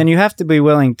 Yeah. And you have to be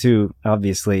willing to,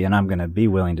 obviously, and I'm going to be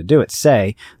willing to do it,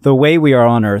 say the way we are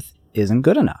on Earth isn't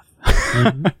good enough.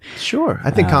 Sure.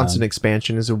 I think constant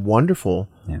expansion is a wonderful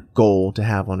goal to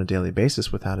have on a daily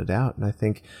basis, without a doubt. And I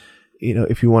think,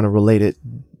 if you want to relate it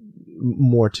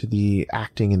more to the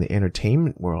acting and the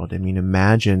entertainment world, I mean,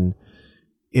 imagine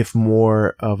if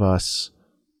more of us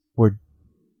were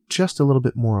just a little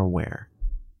bit more aware.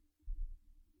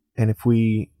 And if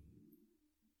we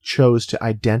chose to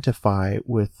identify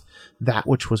with that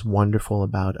which was wonderful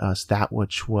about us, that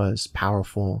which was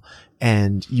powerful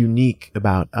and unique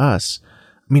about us,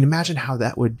 I mean, imagine how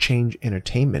that would change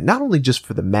entertainment, not only just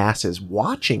for the masses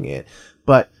watching it,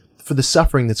 but for the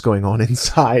suffering that's going on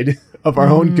inside of our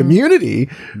own community,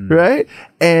 right?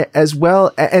 As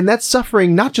well. And that's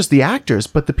suffering, not just the actors,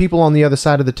 but the people on the other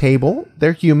side of the table.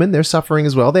 They're human. They're suffering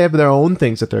as well. They have their own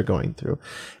things that they're going through.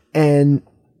 And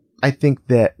I think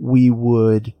that we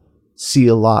would see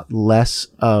a lot less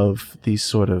of these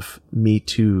sort of Me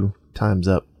Too times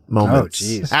up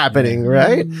moments happening,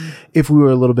 right? If we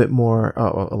were a little bit more,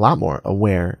 a lot more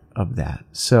aware of that.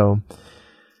 So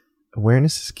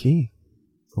awareness is key.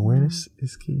 Awareness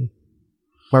is key.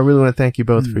 Well, I really want to thank you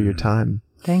both for your time.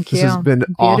 Thank you. This has been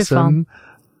Beautiful. awesome.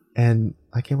 And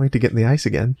I can't wait to get in the ice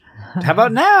again. How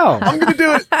about now? I'm going to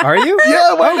do it. Are you?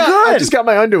 Yeah, why not? Good. I just got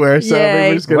my underwear, so Yay.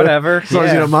 we're just gonna, Whatever. as long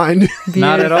as you don't mind.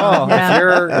 Not at all.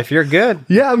 Yeah. If you're good.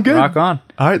 Yeah, I'm good. Rock on.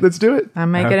 All right, let's do it. I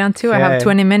might get on too. I have Okay.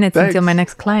 20 minutes Thanks. until my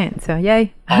next client. So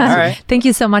yay. All right. Thank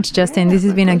you so much, Justin. This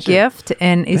has been a gift,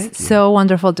 and it's so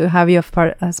wonderful to have you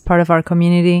as part of our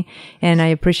community. And I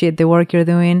appreciate the work you're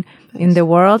doing in the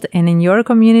world and in your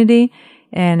community.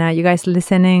 And you guys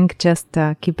listening, just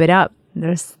keep it up.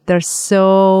 There's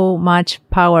so much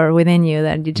power within you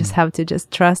that you just have to just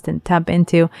trust and tap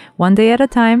into, one day at a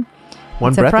time.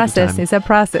 One It's a breath process. at a time. It's a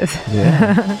process.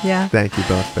 Yeah. Yeah. Thank you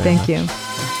both very Thank much. you.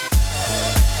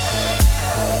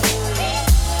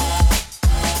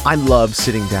 I love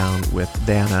sitting down with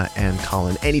Dayana and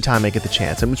Colin anytime I get the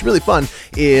chance. And what's really fun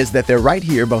is that they're right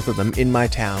here, both of them, in my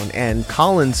town. And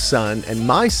Colin's son and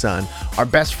my son are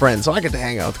best friends. So I get to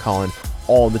hang out with Colin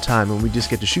all the time, and we just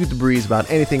get to shoot the breeze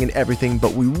about anything and everything.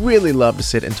 But we really love to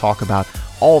sit and talk about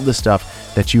all the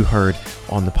stuff that you heard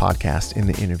on the podcast in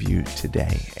the interview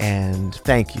today. And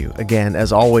thank you again,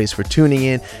 as always, for tuning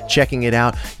in, checking it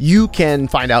out. You can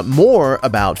find out more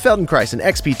about Feldenkrais and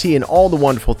XPT and all the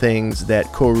wonderful things that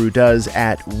Koru does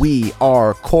at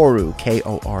wearekoru,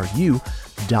 KORU.com.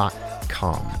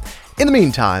 In the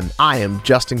meantime, I am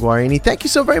Justin Guarini. Thank you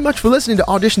so very much for listening to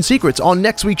Audition Secrets. On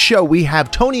next week's show, we have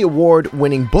Tony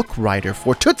Award-winning book writer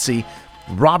for Tootsie,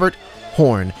 Robert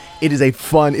Horn. It is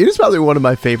probably one of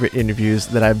my favorite interviews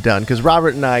that I've done, because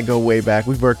Robert and I go way back.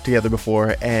 We've worked together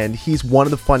before, and he's one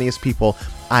of the funniest people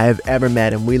I have ever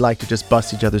met, and we like to just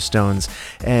bust each other's stones.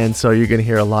 And so you're going to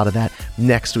hear a lot of that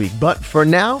next week. But for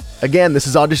now, again, this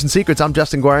is Audition Secrets. I'm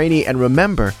Justin Guarini, and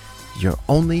remember, you're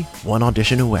only one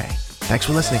audition away. Thanks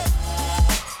for listening.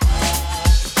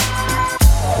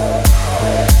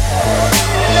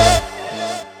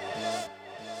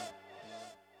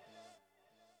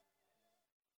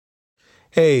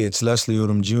 Hey, it's Leslie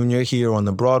Odom Jr. here on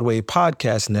the Broadway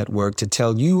Podcast Network to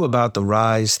tell you about the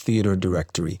Rise Theater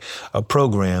Directory, a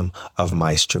program of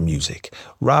Maestro Music.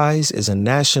 Rise is a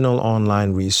national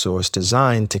online resource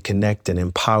designed to connect and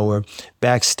empower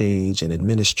backstage and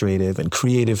administrative and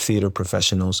creative theater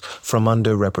professionals from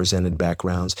underrepresented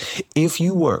backgrounds. If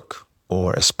you work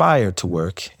or aspire to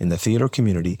work in the theater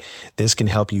community, this can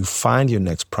help you find your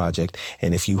next project.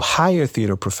 And if you hire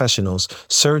theater professionals,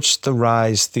 search the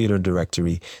Rise Theater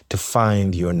Directory to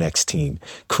find your next team.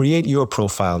 Create your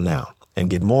profile now and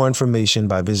get more information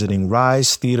by visiting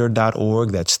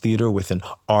risetheater.org. That's theater with an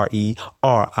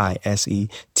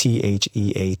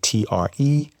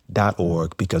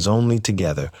RERISETHEATRE.org, because only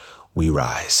together we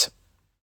rise.